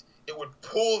assist, it would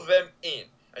pull them in,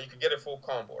 and you could get a full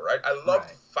combo, right? I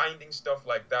love finding stuff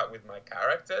like that with my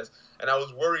characters, and I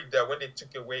was worried that when they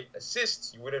took away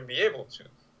assists, you wouldn't be able to.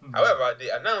 However,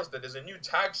 they announced that there's a new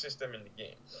tag system in the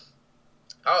game.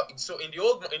 So in the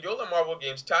older Marvel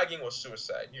games, tagging was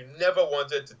suicide. You never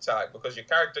wanted to tag because your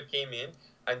character came in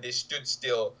and they stood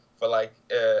still for like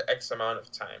X amount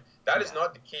of time. That is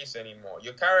not the case anymore.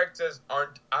 Your characters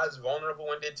aren't as vulnerable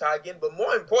when they tag in, but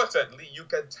more importantly, you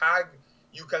can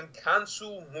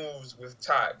cancel moves with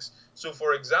tags. So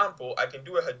for example, I can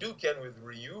do a Hadouken with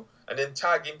Ryu and then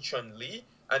tag in Chun-Li,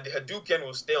 and the Hadouken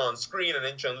will stay on screen, and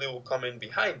then Chun-Li will come in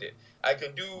behind it. I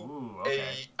can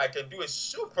do a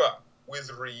super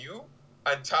with Ryu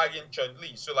and tag in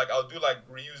Chun-Li. So like I'll do like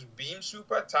Ryu's beam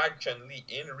super, tag Chun-Li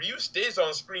in. Ryu stays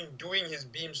on screen doing his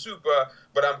beam super,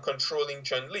 but I'm controlling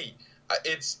Chun-Li.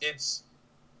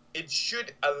 It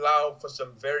should allow for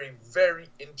some very, very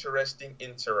interesting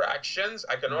interactions.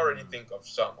 I can already think of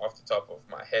some off the top of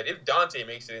my head. If Dante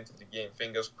makes it into the game,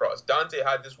 fingers crossed. Dante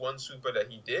had this one super that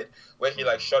he did where he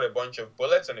like shot a bunch of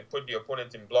bullets and it put the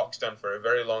opponent in block stun for a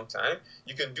very long time.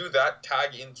 You can do that,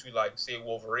 tag into like say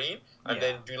Wolverine, and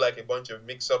then do like a bunch of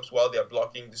mix-ups while they're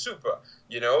blocking the super.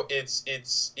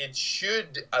 It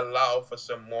should allow for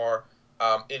some more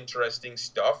interesting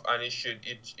stuff, and it should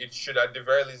at the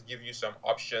very least give you some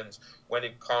options when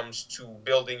it comes to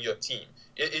building your team.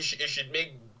 It should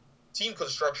make team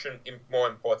construction more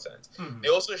important. They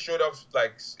also showed off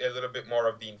like a little bit more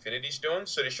of the Infinity Stones.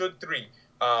 So they showed 3: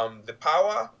 the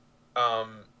power,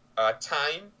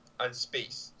 time, and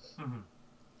space.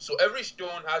 So every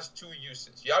stone has 2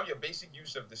 uses. You have your basic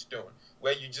use of the stone,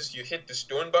 where you hit the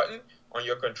stone button on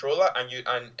your controller and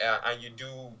you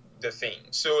do the thing.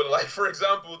 So like for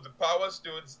example, the power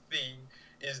stones thing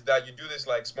is that you do this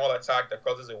like small attack that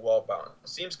causes a wall bounce.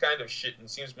 Seems kind of shit and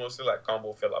seems mostly like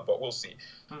combo filler, but we'll see.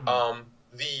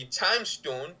 The time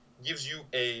stone gives you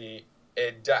a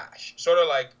dash, sort of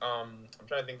like I'm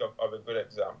trying to think of a good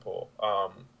example.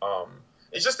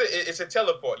 It's a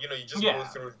teleport. You just go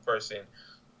through the person.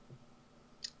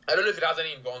 I don't know if it has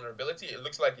any invulnerability. It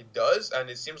looks like it does, and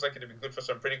it seems like it would be good for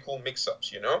some pretty cool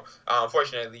mix-ups,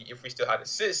 Unfortunately, if we still had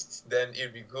assists, then it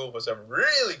would be cool for some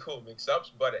really cool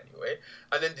mix-ups, but anyway.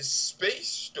 And then the Space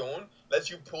Stone lets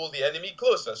you pull the enemy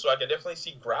closer, so I can definitely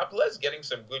see grapplers getting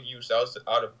some good use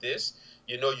out of this.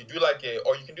 You do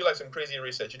or you can do like some crazy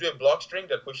research. You do a block string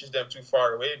that pushes them too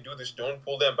far away, do the stone,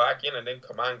 pull them back in, and then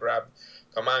command grab.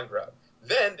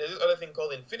 Then there's this other thing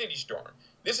called Infinity Storm.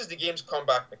 This is the game's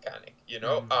comeback mechanic, You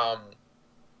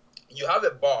have a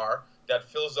bar that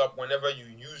fills up whenever you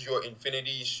use your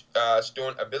Infinity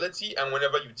Stone ability and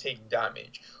whenever you take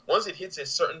damage. Once it hits a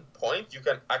certain point, you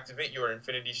can activate your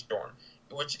Infinity Storm,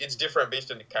 which it's different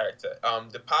based on the character.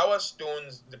 The Power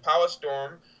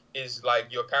Storm is like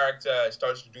your character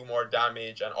starts to do more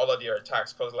damage and all of their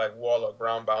attacks cause like wall or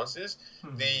ground bounces.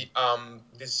 The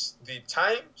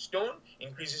Time Stone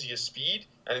increases your speed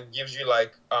and it gives you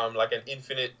like an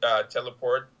infinite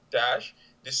teleport dash.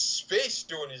 The Space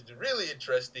Stone is the really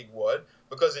interesting one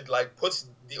because it like puts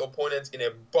the opponent in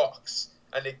a box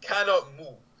and they cannot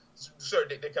move. Sorry,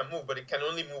 they can move, but it can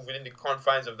only move within the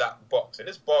confines of that box, and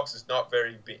this box is not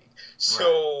very big.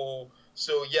 So, right.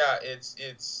 So yeah, it's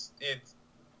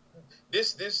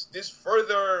this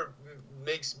further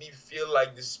makes me feel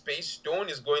like the Space Stone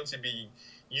is going to be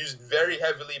used very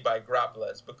heavily by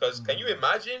grapplers because can you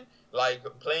imagine like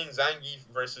playing Zangief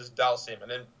versus Dalsim and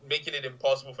then making it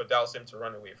impossible for Dalsim to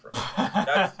run away from it?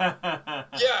 That's,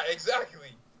 yeah, exactly.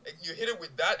 You hit it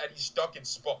with that and he's stuck in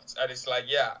spots and it's like,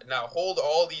 yeah, now hold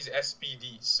all these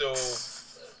SPDs. So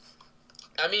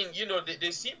I mean, you know,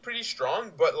 they seem pretty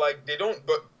strong, but like they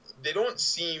don't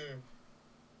seem,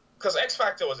 because X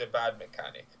Factor was a bad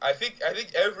mechanic. I think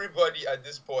everybody at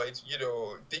this point, you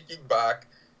know, thinking back,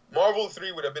 Marvel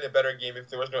 3 would have been a better game if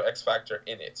there was no X Factor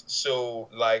in it. So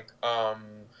like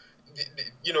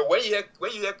you know, when you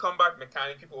hear combat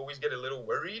mechanic, people always get a little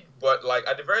worried, but like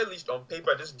at the very least on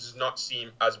paper this does not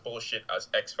seem as bullshit as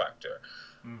X Factor.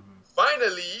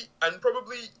 Finally, and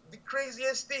probably the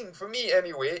craziest thing for me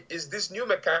anyway, is this new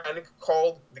mechanic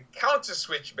called the counter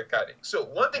switch mechanic. So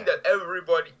one thing that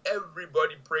everybody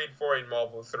prayed for in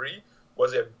Marvel 3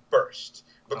 was a burst.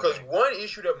 Because one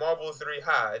issue that Marvel 3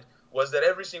 had was that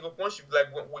every single once you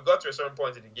like when we got to a certain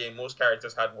point in the game, most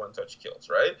characters had one touch kills,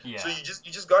 right? Yeah. So you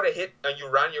just got a hit and you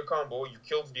ran your combo, you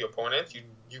killed the opponent, you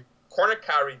corner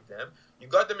carried them, you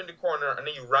got them in the corner, and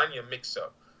then you ran your mix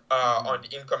up. On the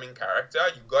incoming character,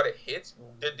 you got a hit,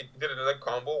 did another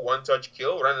combo, one touch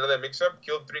kill, ran another mix up,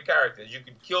 killed 3 characters. You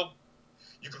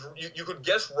could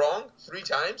guess wrong 3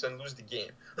 times and lose the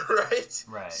game, right?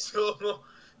 Right. So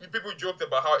people joked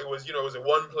about how it was, you know, it was a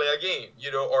 1-player game,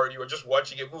 you know, or you were just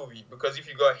watching a movie because if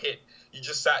you got hit, you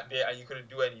just sat there and you couldn't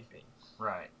do anything.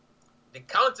 Right. The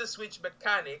counter switch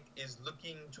mechanic is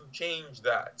looking to change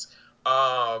that.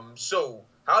 So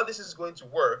how this is going to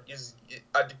work is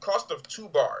at the cost of 2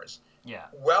 bars. Yeah.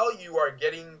 While you are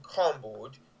getting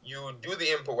comboed, you do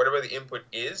the input, whatever the input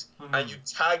is, and you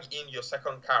tag in your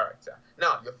second character.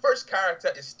 Now, your first character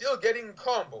is still getting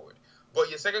comboed, but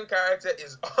your second character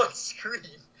is on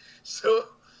screen. So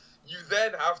you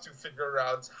then have to figure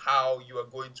out how you are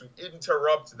going to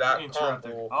interrupt that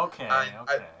combo. Okay.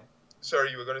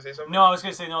 Sorry, you were gonna say something? No, I was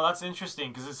gonna say no. That's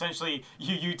interesting because essentially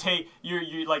you're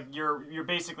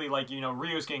basically like, you know,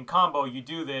 Ryu's getting combo. You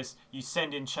do this, you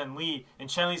send in Chun-Li, and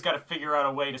Chun-Li's got to figure out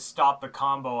a way to stop the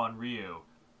combo on Ryu.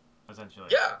 Essentially.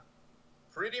 Yeah,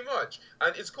 pretty much,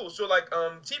 and it's cool. So like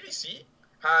TBC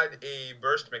had a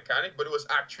burst mechanic, but it was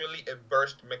actually a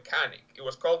burst mechanic. It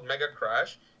was called Mega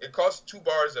Crash. It cost 2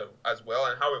 bars as well,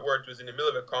 and how it worked was in the middle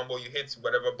of a combo, you hit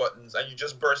whatever buttons and you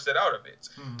just bursted out of it.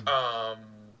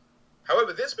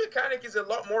 However, this mechanic is a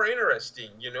lot more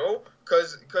interesting, you know,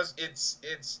 because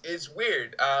it's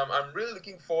weird. I'm really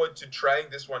looking forward to trying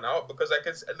this one out because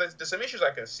there's some issues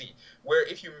I can see where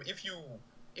if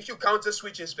you counter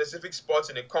switch in specific spots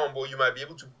in a combo, you might be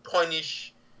able to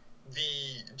punish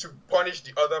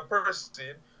the other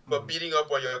person for beating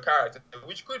up on your character,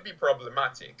 which could be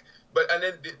problematic. But and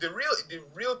then the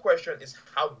real question is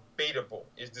how baitable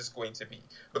is this going to be?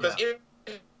 Because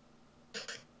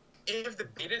if the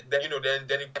baited, then you know, then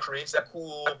it creates that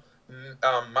cool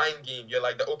mind game. You're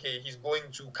like, okay, he's going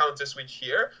to counter switch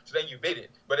here, so then you bait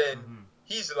it. But then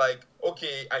he's like,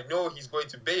 okay, I know he's going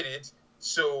to bait it,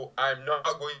 so I'm not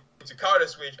going to counter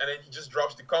switch, and then he just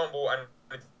drops the combo, and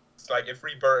it's like a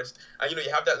free burst, and you know,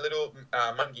 you have that little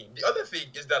mind game. The other thing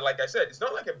is that, like I said, it's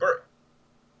not like a burst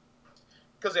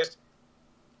because it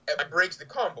breaks the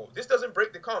combo. This doesn't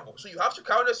break the combo, so you have to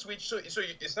counter switch. So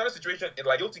it's not a situation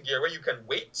like Guilty Gear where you can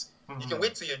wait. You can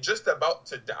wait till you're just about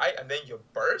to die and then you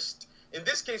burst. In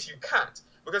this case, you can't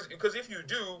because if you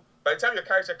do, by the time your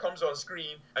character comes on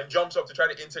screen and jumps up to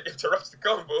try to interrupt the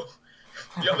combo,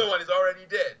 the other one is already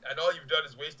dead, and all you've done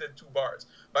is wasted 2 bars.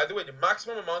 By the way, the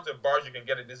maximum amount of bars you can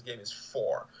get in this game is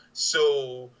 4.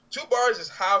 So 2 bars is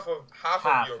half of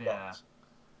your bars.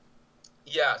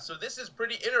 Yeah, so this is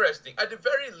pretty interesting. At the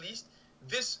very least,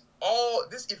 this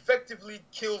effectively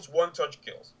kills one-touch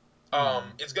kills.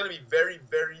 It's going to be very,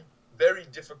 very, very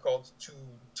difficult to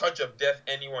touch of death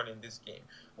anyone in this game,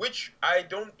 which I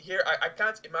don't hear. I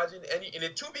can't imagine in a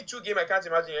 2v2 game. I can't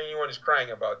imagine anyone is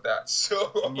crying about that.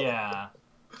 So yeah.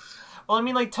 Well, I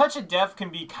mean, like, touch of death can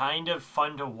be kind of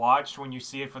fun to watch when you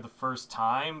see it for the first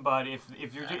time, but if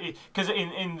you're, because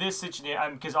in this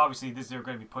situation, because obviously they're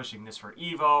going to be pushing this for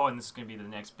Evo, and this is going to be the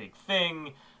next big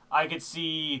thing, I could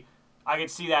see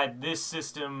that this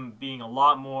system being a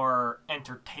lot more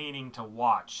entertaining to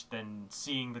watch than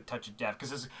seeing the touch of death,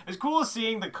 because as cool as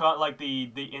seeing the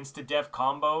insta death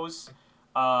combos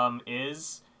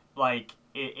is, like,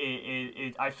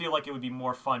 I feel like it would be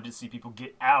more fun to see people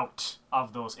get out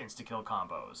of those insta kill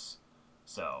combos.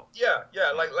 So Yeah,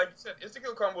 yeah. like you said,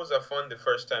 insta-kill combos are fun the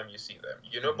first time you see them,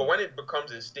 you know, but when it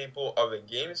becomes a staple of a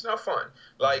game, it's not fun.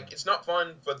 Like, it's not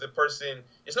fun for the person,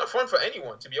 it's not fun for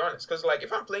anyone, to be honest, because, like,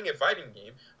 if I'm playing a fighting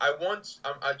game,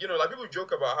 you know, like, people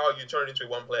joke about how you turn it into a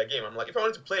one-player game. I'm like, if I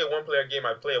wanted to play a one-player game,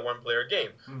 I'd play a one-player game.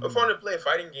 If I want to play a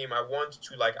fighting game, I want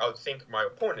to, like, outthink my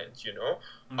opponent, you know?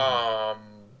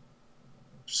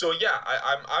 So yeah,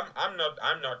 I'm not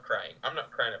crying. I'm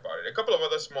not crying about it. A couple of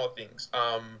other small things.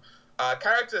 Dead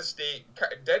characters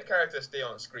stay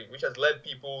on screen, which has led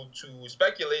people to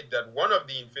speculate that one of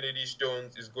the Infinity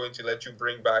Stones is going to let you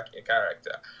bring back a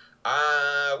character.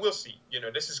 We'll see. You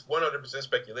know, this is 100%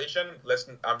 speculation.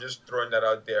 I'm just throwing that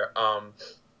out there.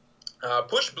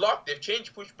 Push block. They've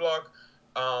changed push block.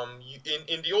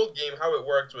 In the old game, how it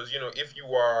worked was, you know, if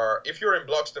you're in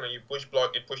block stun and you push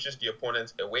block, it pushes the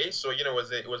opponent away. So, you know,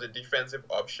 it was a defensive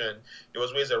option. There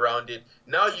was ways around it.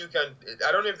 Now you can.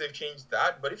 I don't know if they've changed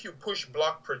that, but if you push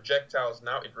block projectiles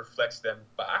now, it reflects them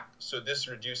back. So this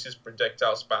reduces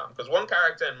projectile spam. Because one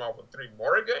character in Marvel 3,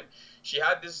 Morrigan, she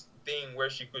had this thing where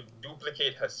she could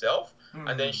duplicate herself,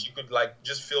 and then she could, like,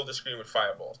 just fill the screen with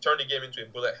fireballs, turn the game into a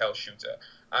bullet hell shooter,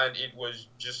 and it was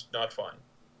just not fun.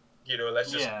 You know,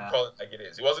 let's just call it like it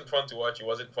is. It wasn't fun to watch. It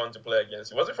wasn't fun to play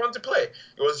against. It wasn't fun to play.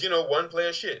 It was, you know,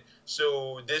 one-player shit.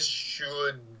 So this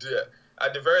should,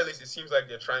 at the very least, it seems like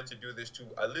they're trying to do this to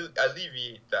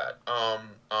alleviate that.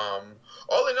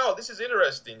 All in all, this is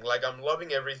interesting. Like, I'm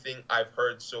loving everything I've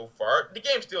heard so far. The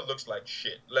game still looks like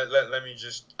shit. Let me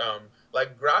just,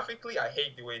 like, graphically, I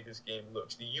hate the way this game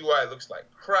looks. The UI looks like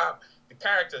crap. The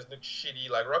characters look shitty.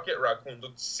 Like, Rocket Raccoon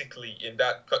looked sickly in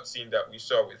that cutscene that we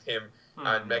saw with him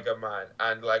and Mega Man.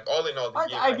 And, like, all in all, the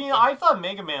game... I thought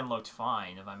Mega Man looked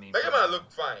fine, if I mean... Mega Man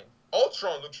looked fine.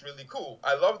 Ultron looks really cool.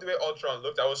 I love the way Ultron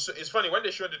looked. It's funny, when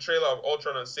they showed the trailer of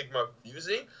Ultron and Sigma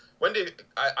fusing,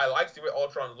 I liked the way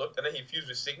Ultron looked, and then he fused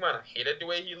with Sigma, and I hated the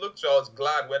way he looked, so I was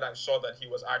glad when I saw that he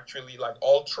was actually, like,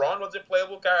 Ultron was a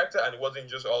playable character, and it wasn't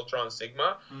just Ultron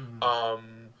Sigma.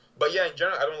 But yeah, in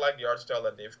general, I don't like the art style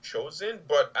that they've chosen,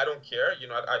 but I don't care. You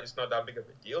know, it's not that big of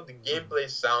a deal. The gameplay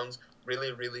sounds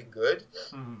really, really good.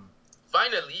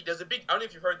 Finally, there's a big... I don't know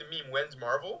if you've heard the meme, When's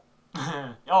Marvel?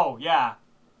 Oh, yeah.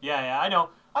 Yeah, I know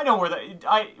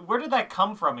where did that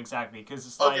come from exactly? Because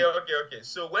it's like... Okay.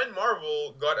 So when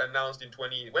Marvel got announced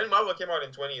when Marvel came out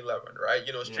in 2011, right?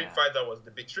 You know, Street Fighter 4 was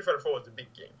the big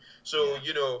game. So,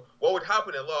 you know, what would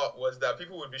happen a lot was that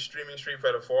people would be streaming Street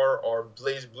Fighter 4 or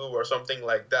Blaze Blue or something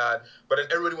like that, but then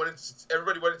everybody wanted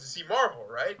to see Marvel,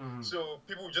 right? So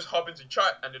people would just hop into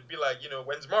chat and it'd be like, you know,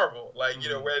 when's Marvel? Like, you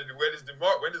know, when is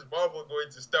Marvel going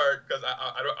to start? Because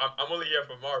I'm only here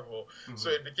for Marvel. So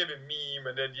it became a meme,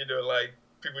 and then, you know, like,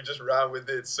 people just ran with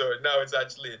it, so now it's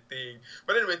actually a thing.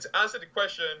 But anyway, to answer the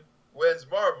question, when's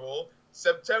Marvel?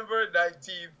 September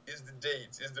 19th is the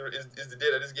date. Is the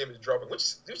day that this game is dropping, which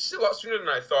is a lot sooner than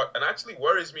I thought, and actually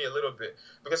worries me a little bit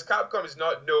because Capcom is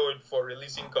not known for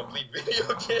releasing complete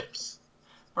video games.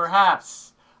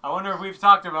 Perhaps. I wonder if we've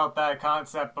talked about that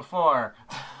concept before.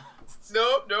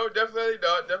 No, definitely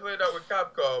not. Definitely not with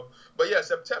Capcom. But yeah,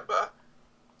 September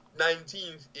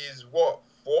 19th is what?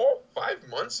 4-5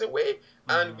 months away,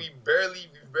 and we've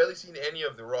barely seen any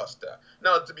of the roster.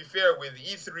 Now, to be fair, with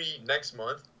E3 next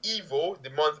month, Evo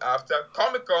the month after,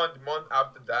 Comic-Con the month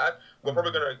after that, we're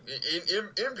probably gonna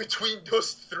in between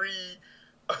those three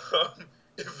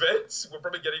events, we're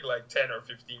probably getting like 10 or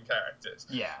 15 characters.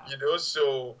 Yeah. You know,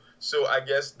 so I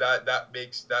guess that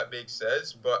makes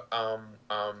sense, but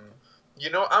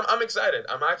you know, I'm excited.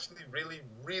 I'm actually really,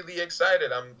 really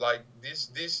excited. I'm like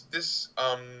this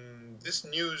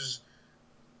news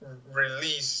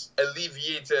release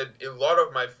alleviated a lot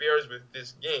of my fears with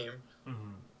this game,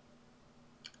 and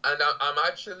I'm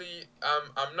actually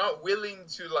I'm not willing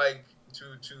to like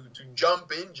to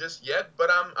jump in just yet, but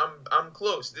I'm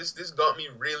close. This got me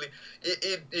really.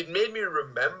 It made me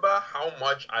remember how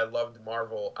much I loved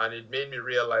Marvel, and it made me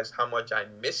realize how much I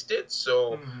missed it.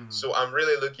 So I'm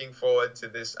really looking forward to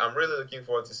this. I'm really looking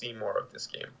forward to seeing more of this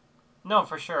game. No,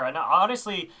 for sure. And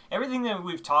honestly, everything that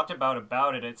we've talked about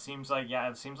it seems like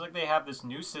they have this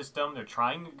new system. They're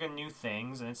trying new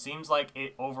things, and it seems like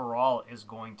it overall is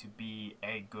going to be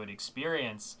a good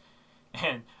experience.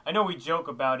 And I know we joke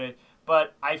about it,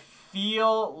 but I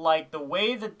feel like the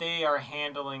way that they are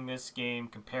handling this game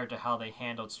compared to how they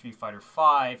handled Street Fighter V,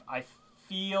 I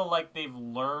feel like they've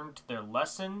learned their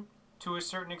lesson to a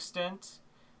certain extent.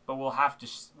 But we'll have to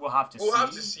see. We'll have to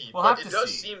see. It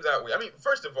does seem that way. I mean,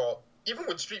 first of all, even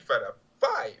with Street Fighter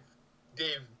 5, they've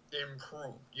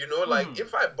improved. You know, like Hmm.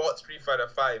 if I bought Street Fighter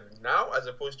 5 now as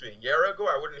opposed to a year ago,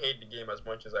 I wouldn't hate the game as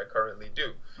much as I currently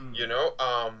do. You Hmm. know,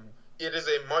 it is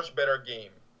a much better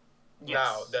game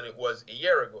now Yes. than it was a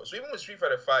year ago. So even with Street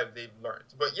Fighter 5, they've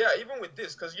learned. But yeah, even with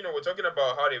this, because you know we're talking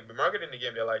about how they've been marketing the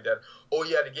game, they're like that. Oh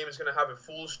yeah, the game is gonna have a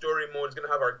full story mode. It's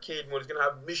gonna have arcade mode. It's gonna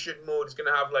have mission mode. It's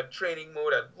gonna have like training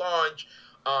mode at launch.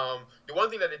 The one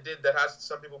thing that they did that has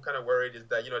some people kind of worried is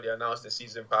that you know they announced the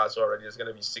season pass already. There's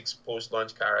gonna be 6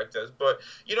 post-launch characters, but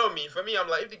you know me, for me, I'm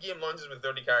like if the game launches with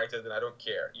 30 characters, then I don't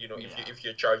care. You know, Yeah. if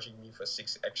you're charging me for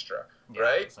 6 extra, Yeah.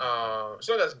 right? Exactly.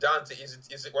 So that's Dante.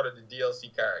 Is it one of the DLC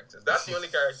characters? That's the only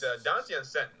character. Dante and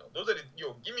Sentinel. Those are the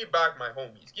give me back my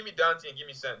homies. Give me Dante and give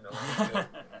me Sentinel. And we're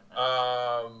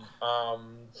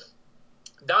good.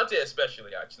 Dante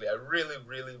especially, actually, I really,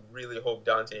 really, really hope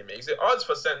Dante makes it. Odds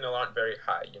for Sentinel aren't very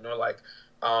high, you know. Like,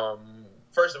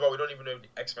 first of all, we don't even know if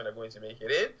the X-Men are going to make it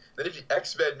in. Then, if the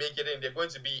X-Men make it in, they're going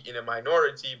to be in a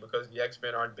minority because the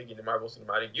X-Men aren't big in the Marvel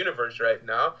Cinematic Universe right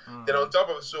now. Then, on top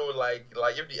of so, like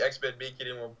if the X-Men make it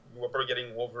in, we're probably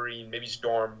getting Wolverine, maybe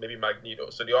Storm, maybe Magneto.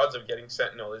 So the odds of getting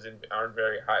Sentinel aren't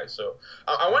very high. So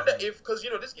I wonder if, because you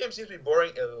know, this game seems to be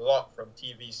borrowing a lot from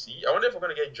TVC. I wonder if we're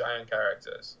going to get giant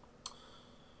characters.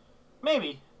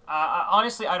 Maybe.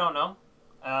 Honestly, I don't know.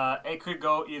 It could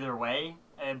go either way,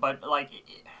 but like,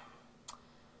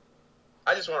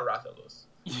 I just want Rathalos.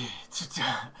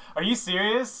 are you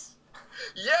serious?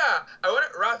 Yeah, I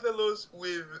wanted Rathalos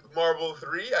with Marvel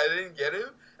 3. I didn't get him,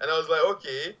 and I was like,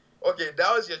 okay,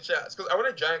 that was your chance. Because I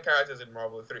wanted giant characters in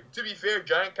Marvel 3. To be fair,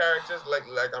 giant characters, like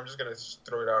I'm just gonna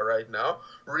throw it out right now.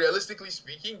 Realistically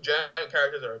speaking, giant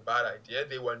characters are a bad idea.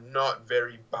 They were not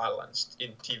very balanced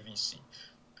in TVC.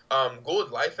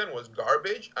 Gold Lythan was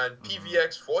garbage, and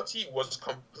PVX 40 was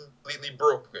completely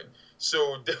broken.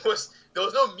 So there was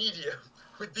no medium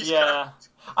with these Yeah. characters.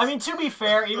 I mean, to be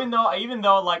fair, even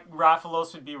though like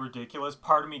Rathalos would be ridiculous,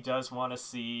 part of me does want to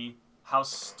see how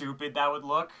stupid that would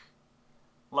look.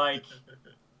 Like,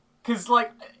 cause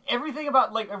like everything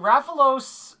about like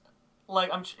Rathalos,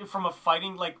 like from a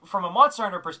fighting from a Monster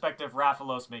Hunter perspective,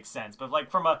 Rathalos makes sense. But like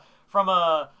from a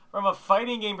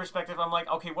fighting game perspective, I'm like,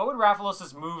 okay, what would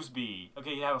Rathalos's moves be?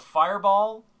 Okay, he'd have a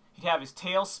fireball, he'd have his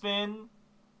tail spin,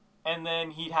 and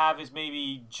then he'd have his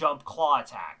maybe jump claw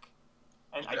attack.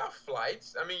 And You could have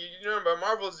flights. I mean, you remember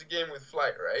Marvel's a game with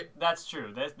flight, right? that's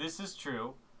true. This is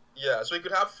true. Yeah, so he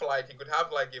could have flight. He could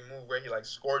have like a move where he like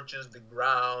scorches the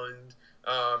ground.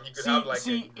 He could have like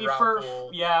a If for grapple.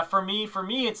 yeah, for me,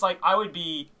 it's like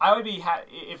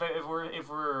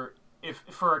if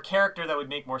for a character that would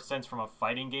make more sense from a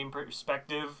fighting game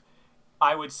perspective,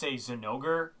 I would say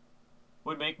Zinogre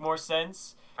would make more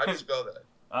sense. How do you spell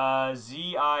that?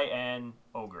 Zin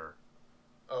ogre.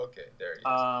 Okay, there it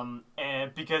is.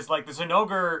 And because like the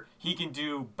Zinogre, he can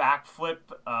do backflip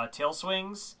tail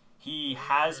swings. He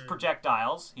has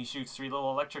projectiles. He shoots 3 little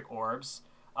electric orbs.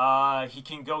 He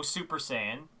can go Super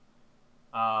Saiyan.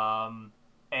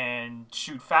 And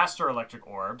shoot faster electric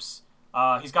orbs.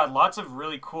 He's got lots of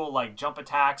really cool like jump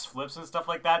attacks, flips, and stuff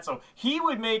like that. So he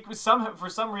would make for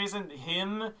some reason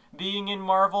him being in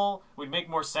Marvel would make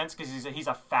more sense because he's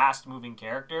a fast moving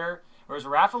character. Whereas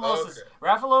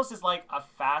Rathalos is like a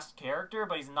fast character,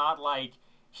 but he's not what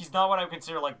I would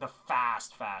consider like the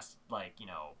fast like you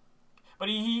know. But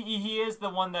he is the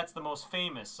one that's the most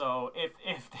famous. So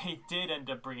if they did end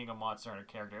up bringing a Monster Hunter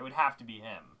character, it would have to be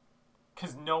him.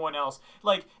 Because no one else,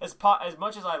 like as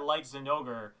much as I like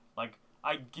Zinogre, like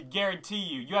I could guarantee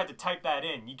you had to type that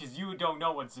in because you don't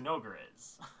know what Zinogre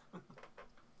is.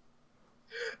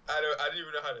 I don't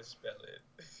even know how to spell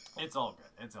it. It's all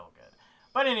good. It's all good.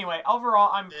 But anyway, overall,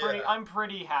 I'm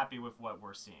pretty happy with what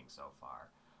we're seeing so far.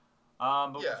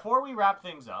 But before we wrap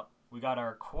things up, we got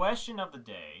our question of the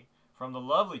day from the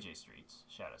lovely J Streets.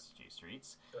 Shout out to J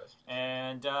Streets.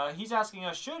 And he's asking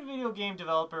us, should video game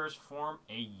developers form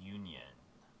a union?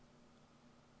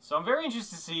 So I'm very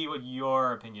interested to see what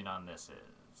your opinion on this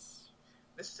is.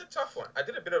 This is a tough one. I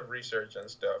did a bit of research and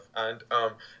stuff, and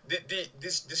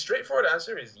the straightforward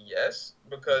answer is yes,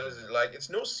 because like it's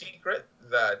no secret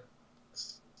that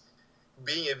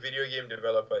being a video game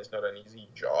developer is not an easy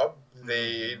job.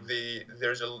 They're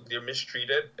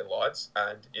mistreated a lot,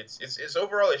 and it's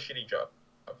overall a shitty job.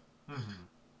 Mm-hmm.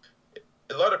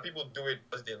 A lot of people do it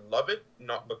because they love it,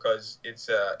 not because it's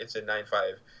a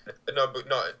 9-5. No, but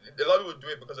no, a lot of people do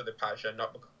it because of the passion,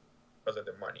 not because of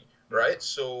the money, right?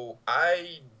 So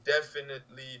I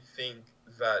definitely think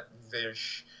that they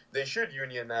should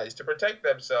unionize to protect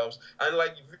themselves. And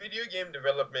like video game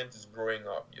development is growing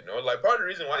up, like part of the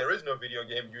reason why there is no video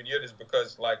game union is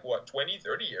because like what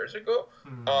 20-30 years ago,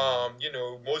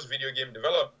 most video game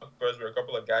developers were a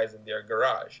couple of guys in their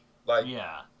garage. Like,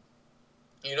 Yeah.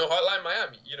 Hotline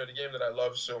Miami, the game that I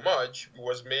love so much,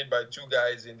 was made by two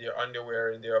guys in their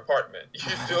underwear in their apartment.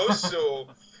 So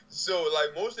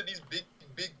like most of these big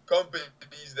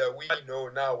companies that we know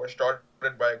now were started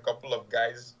by a couple of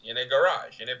guys in a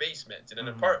garage, in a basement, in an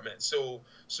apartment. So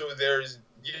there's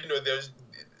there's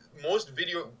most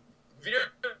video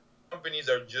companies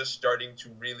are just starting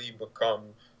to really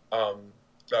become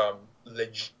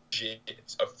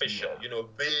legit, official. Yeah.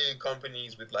 Big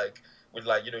companies with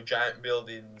giant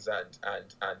buildings and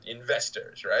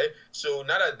investors, right? So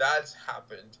now that that's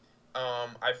happened,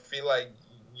 I feel like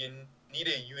you need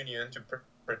a union to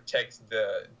protect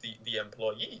the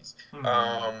employees.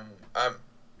 Now,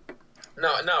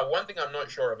 one thing I'm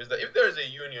not sure of is that if there's a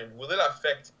union, will it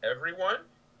affect everyone?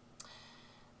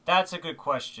 That's a good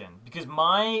question, because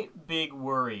my big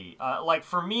worry, like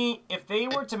for me, if they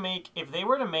were to make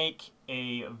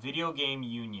a video game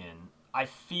union, I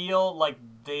feel like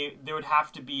there would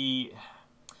have to be.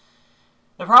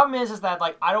 The problem is that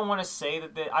like I don't want to say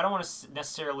that I don't want to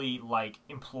necessarily like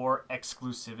implore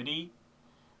exclusivity,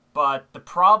 but the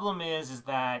problem is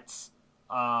that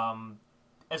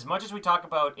as much as we talk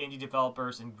about indie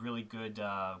developers and really good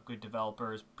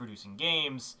developers producing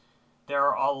games, there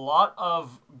are a lot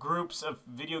of groups of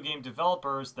video game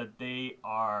developers that they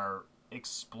are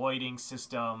exploiting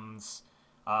systems,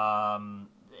 and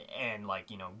like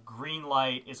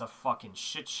Greenlight is a fucking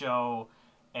shit show,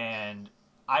 and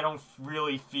I don't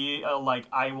really feel like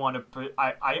I want to put.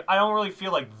 I don't really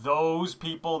feel like those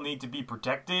people need to be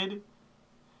protected.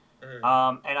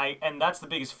 And that's the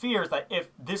biggest fear is that if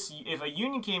a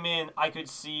union came in, I could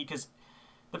see, because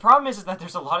the problem is that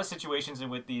there's a lot of situations in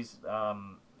which these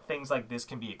things like this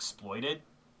can be exploited.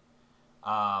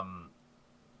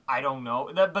 I don't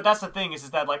know, but that's the thing is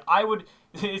that like I would.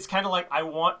 It's kind of like I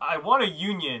want a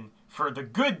union for the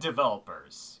good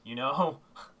developers, and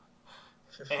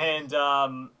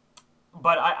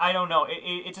but I don't know.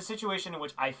 It's a situation in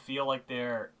which I feel like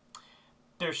there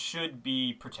should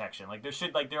be protection. Like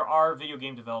there are video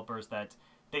game developers that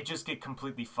they just get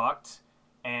completely fucked,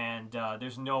 and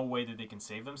there's no way that they can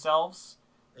save themselves.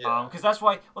 Yeah. Because that's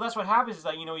what happens is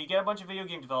that you get a bunch of video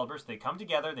game developers, they come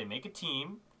together, they make a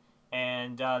team,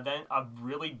 and then a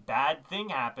really bad thing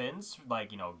happens,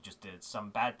 like just some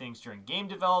bad things during game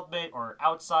development or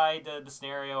outside the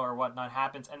scenario or whatnot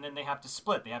happens, and then they have to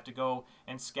split. They have to go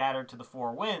and scatter to the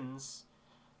four winds,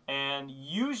 and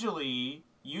usually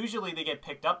they get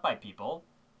picked up by people,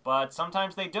 but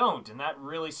sometimes they don't, and that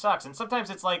really sucks. And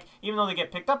sometimes it's like, even though they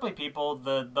get picked up by people,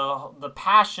 the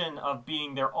passion of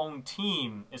being their own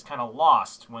team is kind of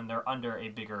lost when they're under a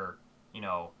bigger,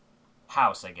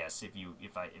 house, I guess, if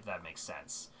that makes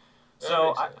sense.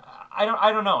 So I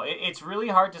don't know. It's really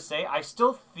hard to say. I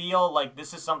still feel like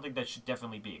this is something that should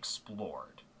definitely be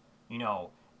explored.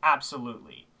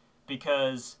 Absolutely,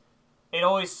 because it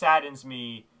always saddens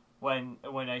me when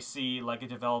I see like a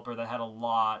developer that had a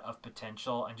lot of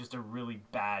potential and just a really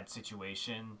bad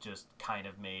situation just kind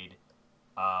of made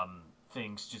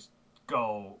things just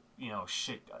go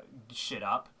shit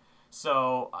up.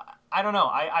 So I don't know.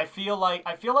 I feel like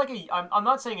I'm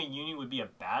not saying a union would be a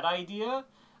bad idea,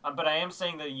 but I am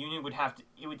saying that a union would have to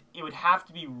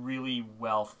be really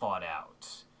well thought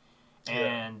out. Yeah.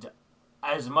 And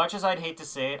as much as I'd hate to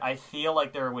say it, I feel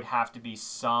like there would have to be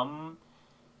some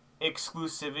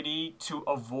exclusivity to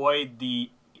avoid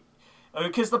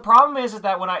because the problem is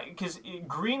that because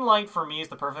Greenlight for me is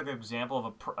the perfect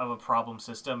example of a problem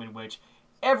system in which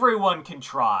everyone can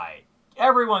try,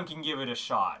 everyone can give it a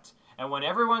shot, and when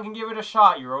everyone can give it a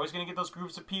shot, you're always going to get those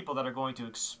groups of people that are going to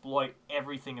exploit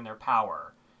everything in their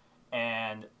power,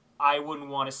 and I wouldn't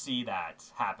want to see that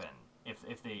happen if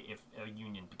a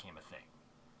union became a thing.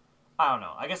 I don't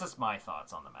know. I guess that's my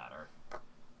thoughts on the matter.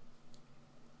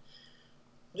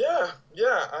 Yeah,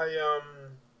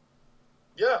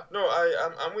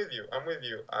 I'm with you.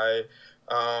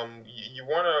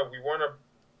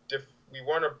 We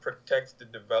wanna protect the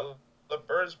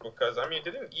developers because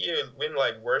didn't EA win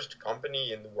like worst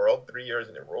company in the world 3 years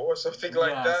in a row or something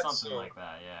like that? Yeah, something like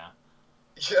that. Yeah.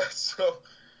 Yeah, so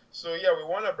yeah, we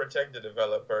want to protect the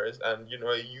developers, and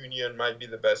a union might be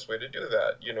the best way to do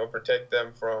that. Protect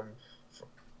them from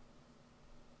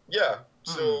yeah.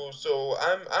 So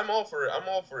I'm all for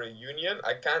a union.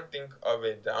 I can't think of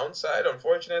a downside.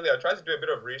 Unfortunately, I tried to do a bit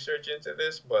of research into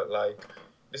this, but like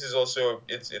this is also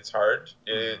it's hard.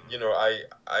 You know, I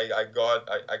got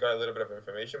a little bit of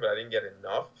information, but I didn't get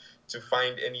enough to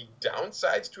find any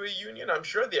downsides to a union. I'm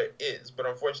sure there is, but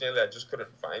unfortunately, I just couldn't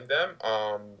find them.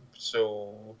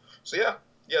 So yeah.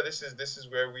 Yeah, this is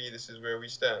where we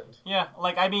stand. Yeah,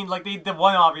 like, I mean, like, the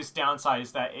one obvious downside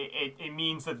is that it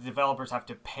means that the developers have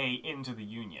to pay into the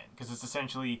union, because it's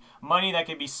essentially money that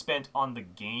can be spent on the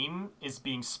game is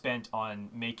being spent on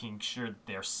making sure that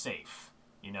they're safe,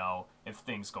 you know, if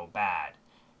things go bad.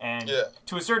 And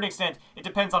to a certain extent, it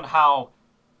depends on how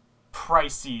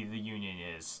pricey the union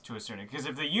is, to a certain, because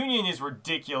if the union is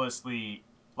ridiculously,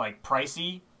 like,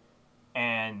 pricey,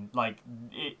 and like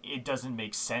it doesn't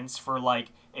make sense for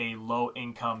like a low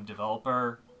income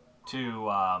developer to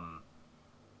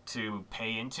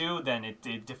pay into, then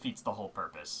it defeats the whole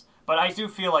purpose. But I do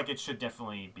feel like it should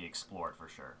definitely be explored for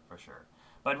sure.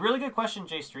 But really good question,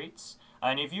 J Streets.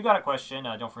 And if you got a question,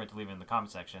 don't forget to leave it in the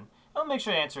comment section. I'll make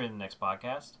sure to answer it in the next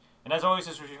podcast. And as always,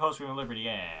 this was your host, Freedom Liberty,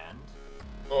 and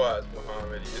Boaz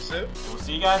Muhammad Yusuf. We'll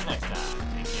see you guys next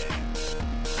time. Take care.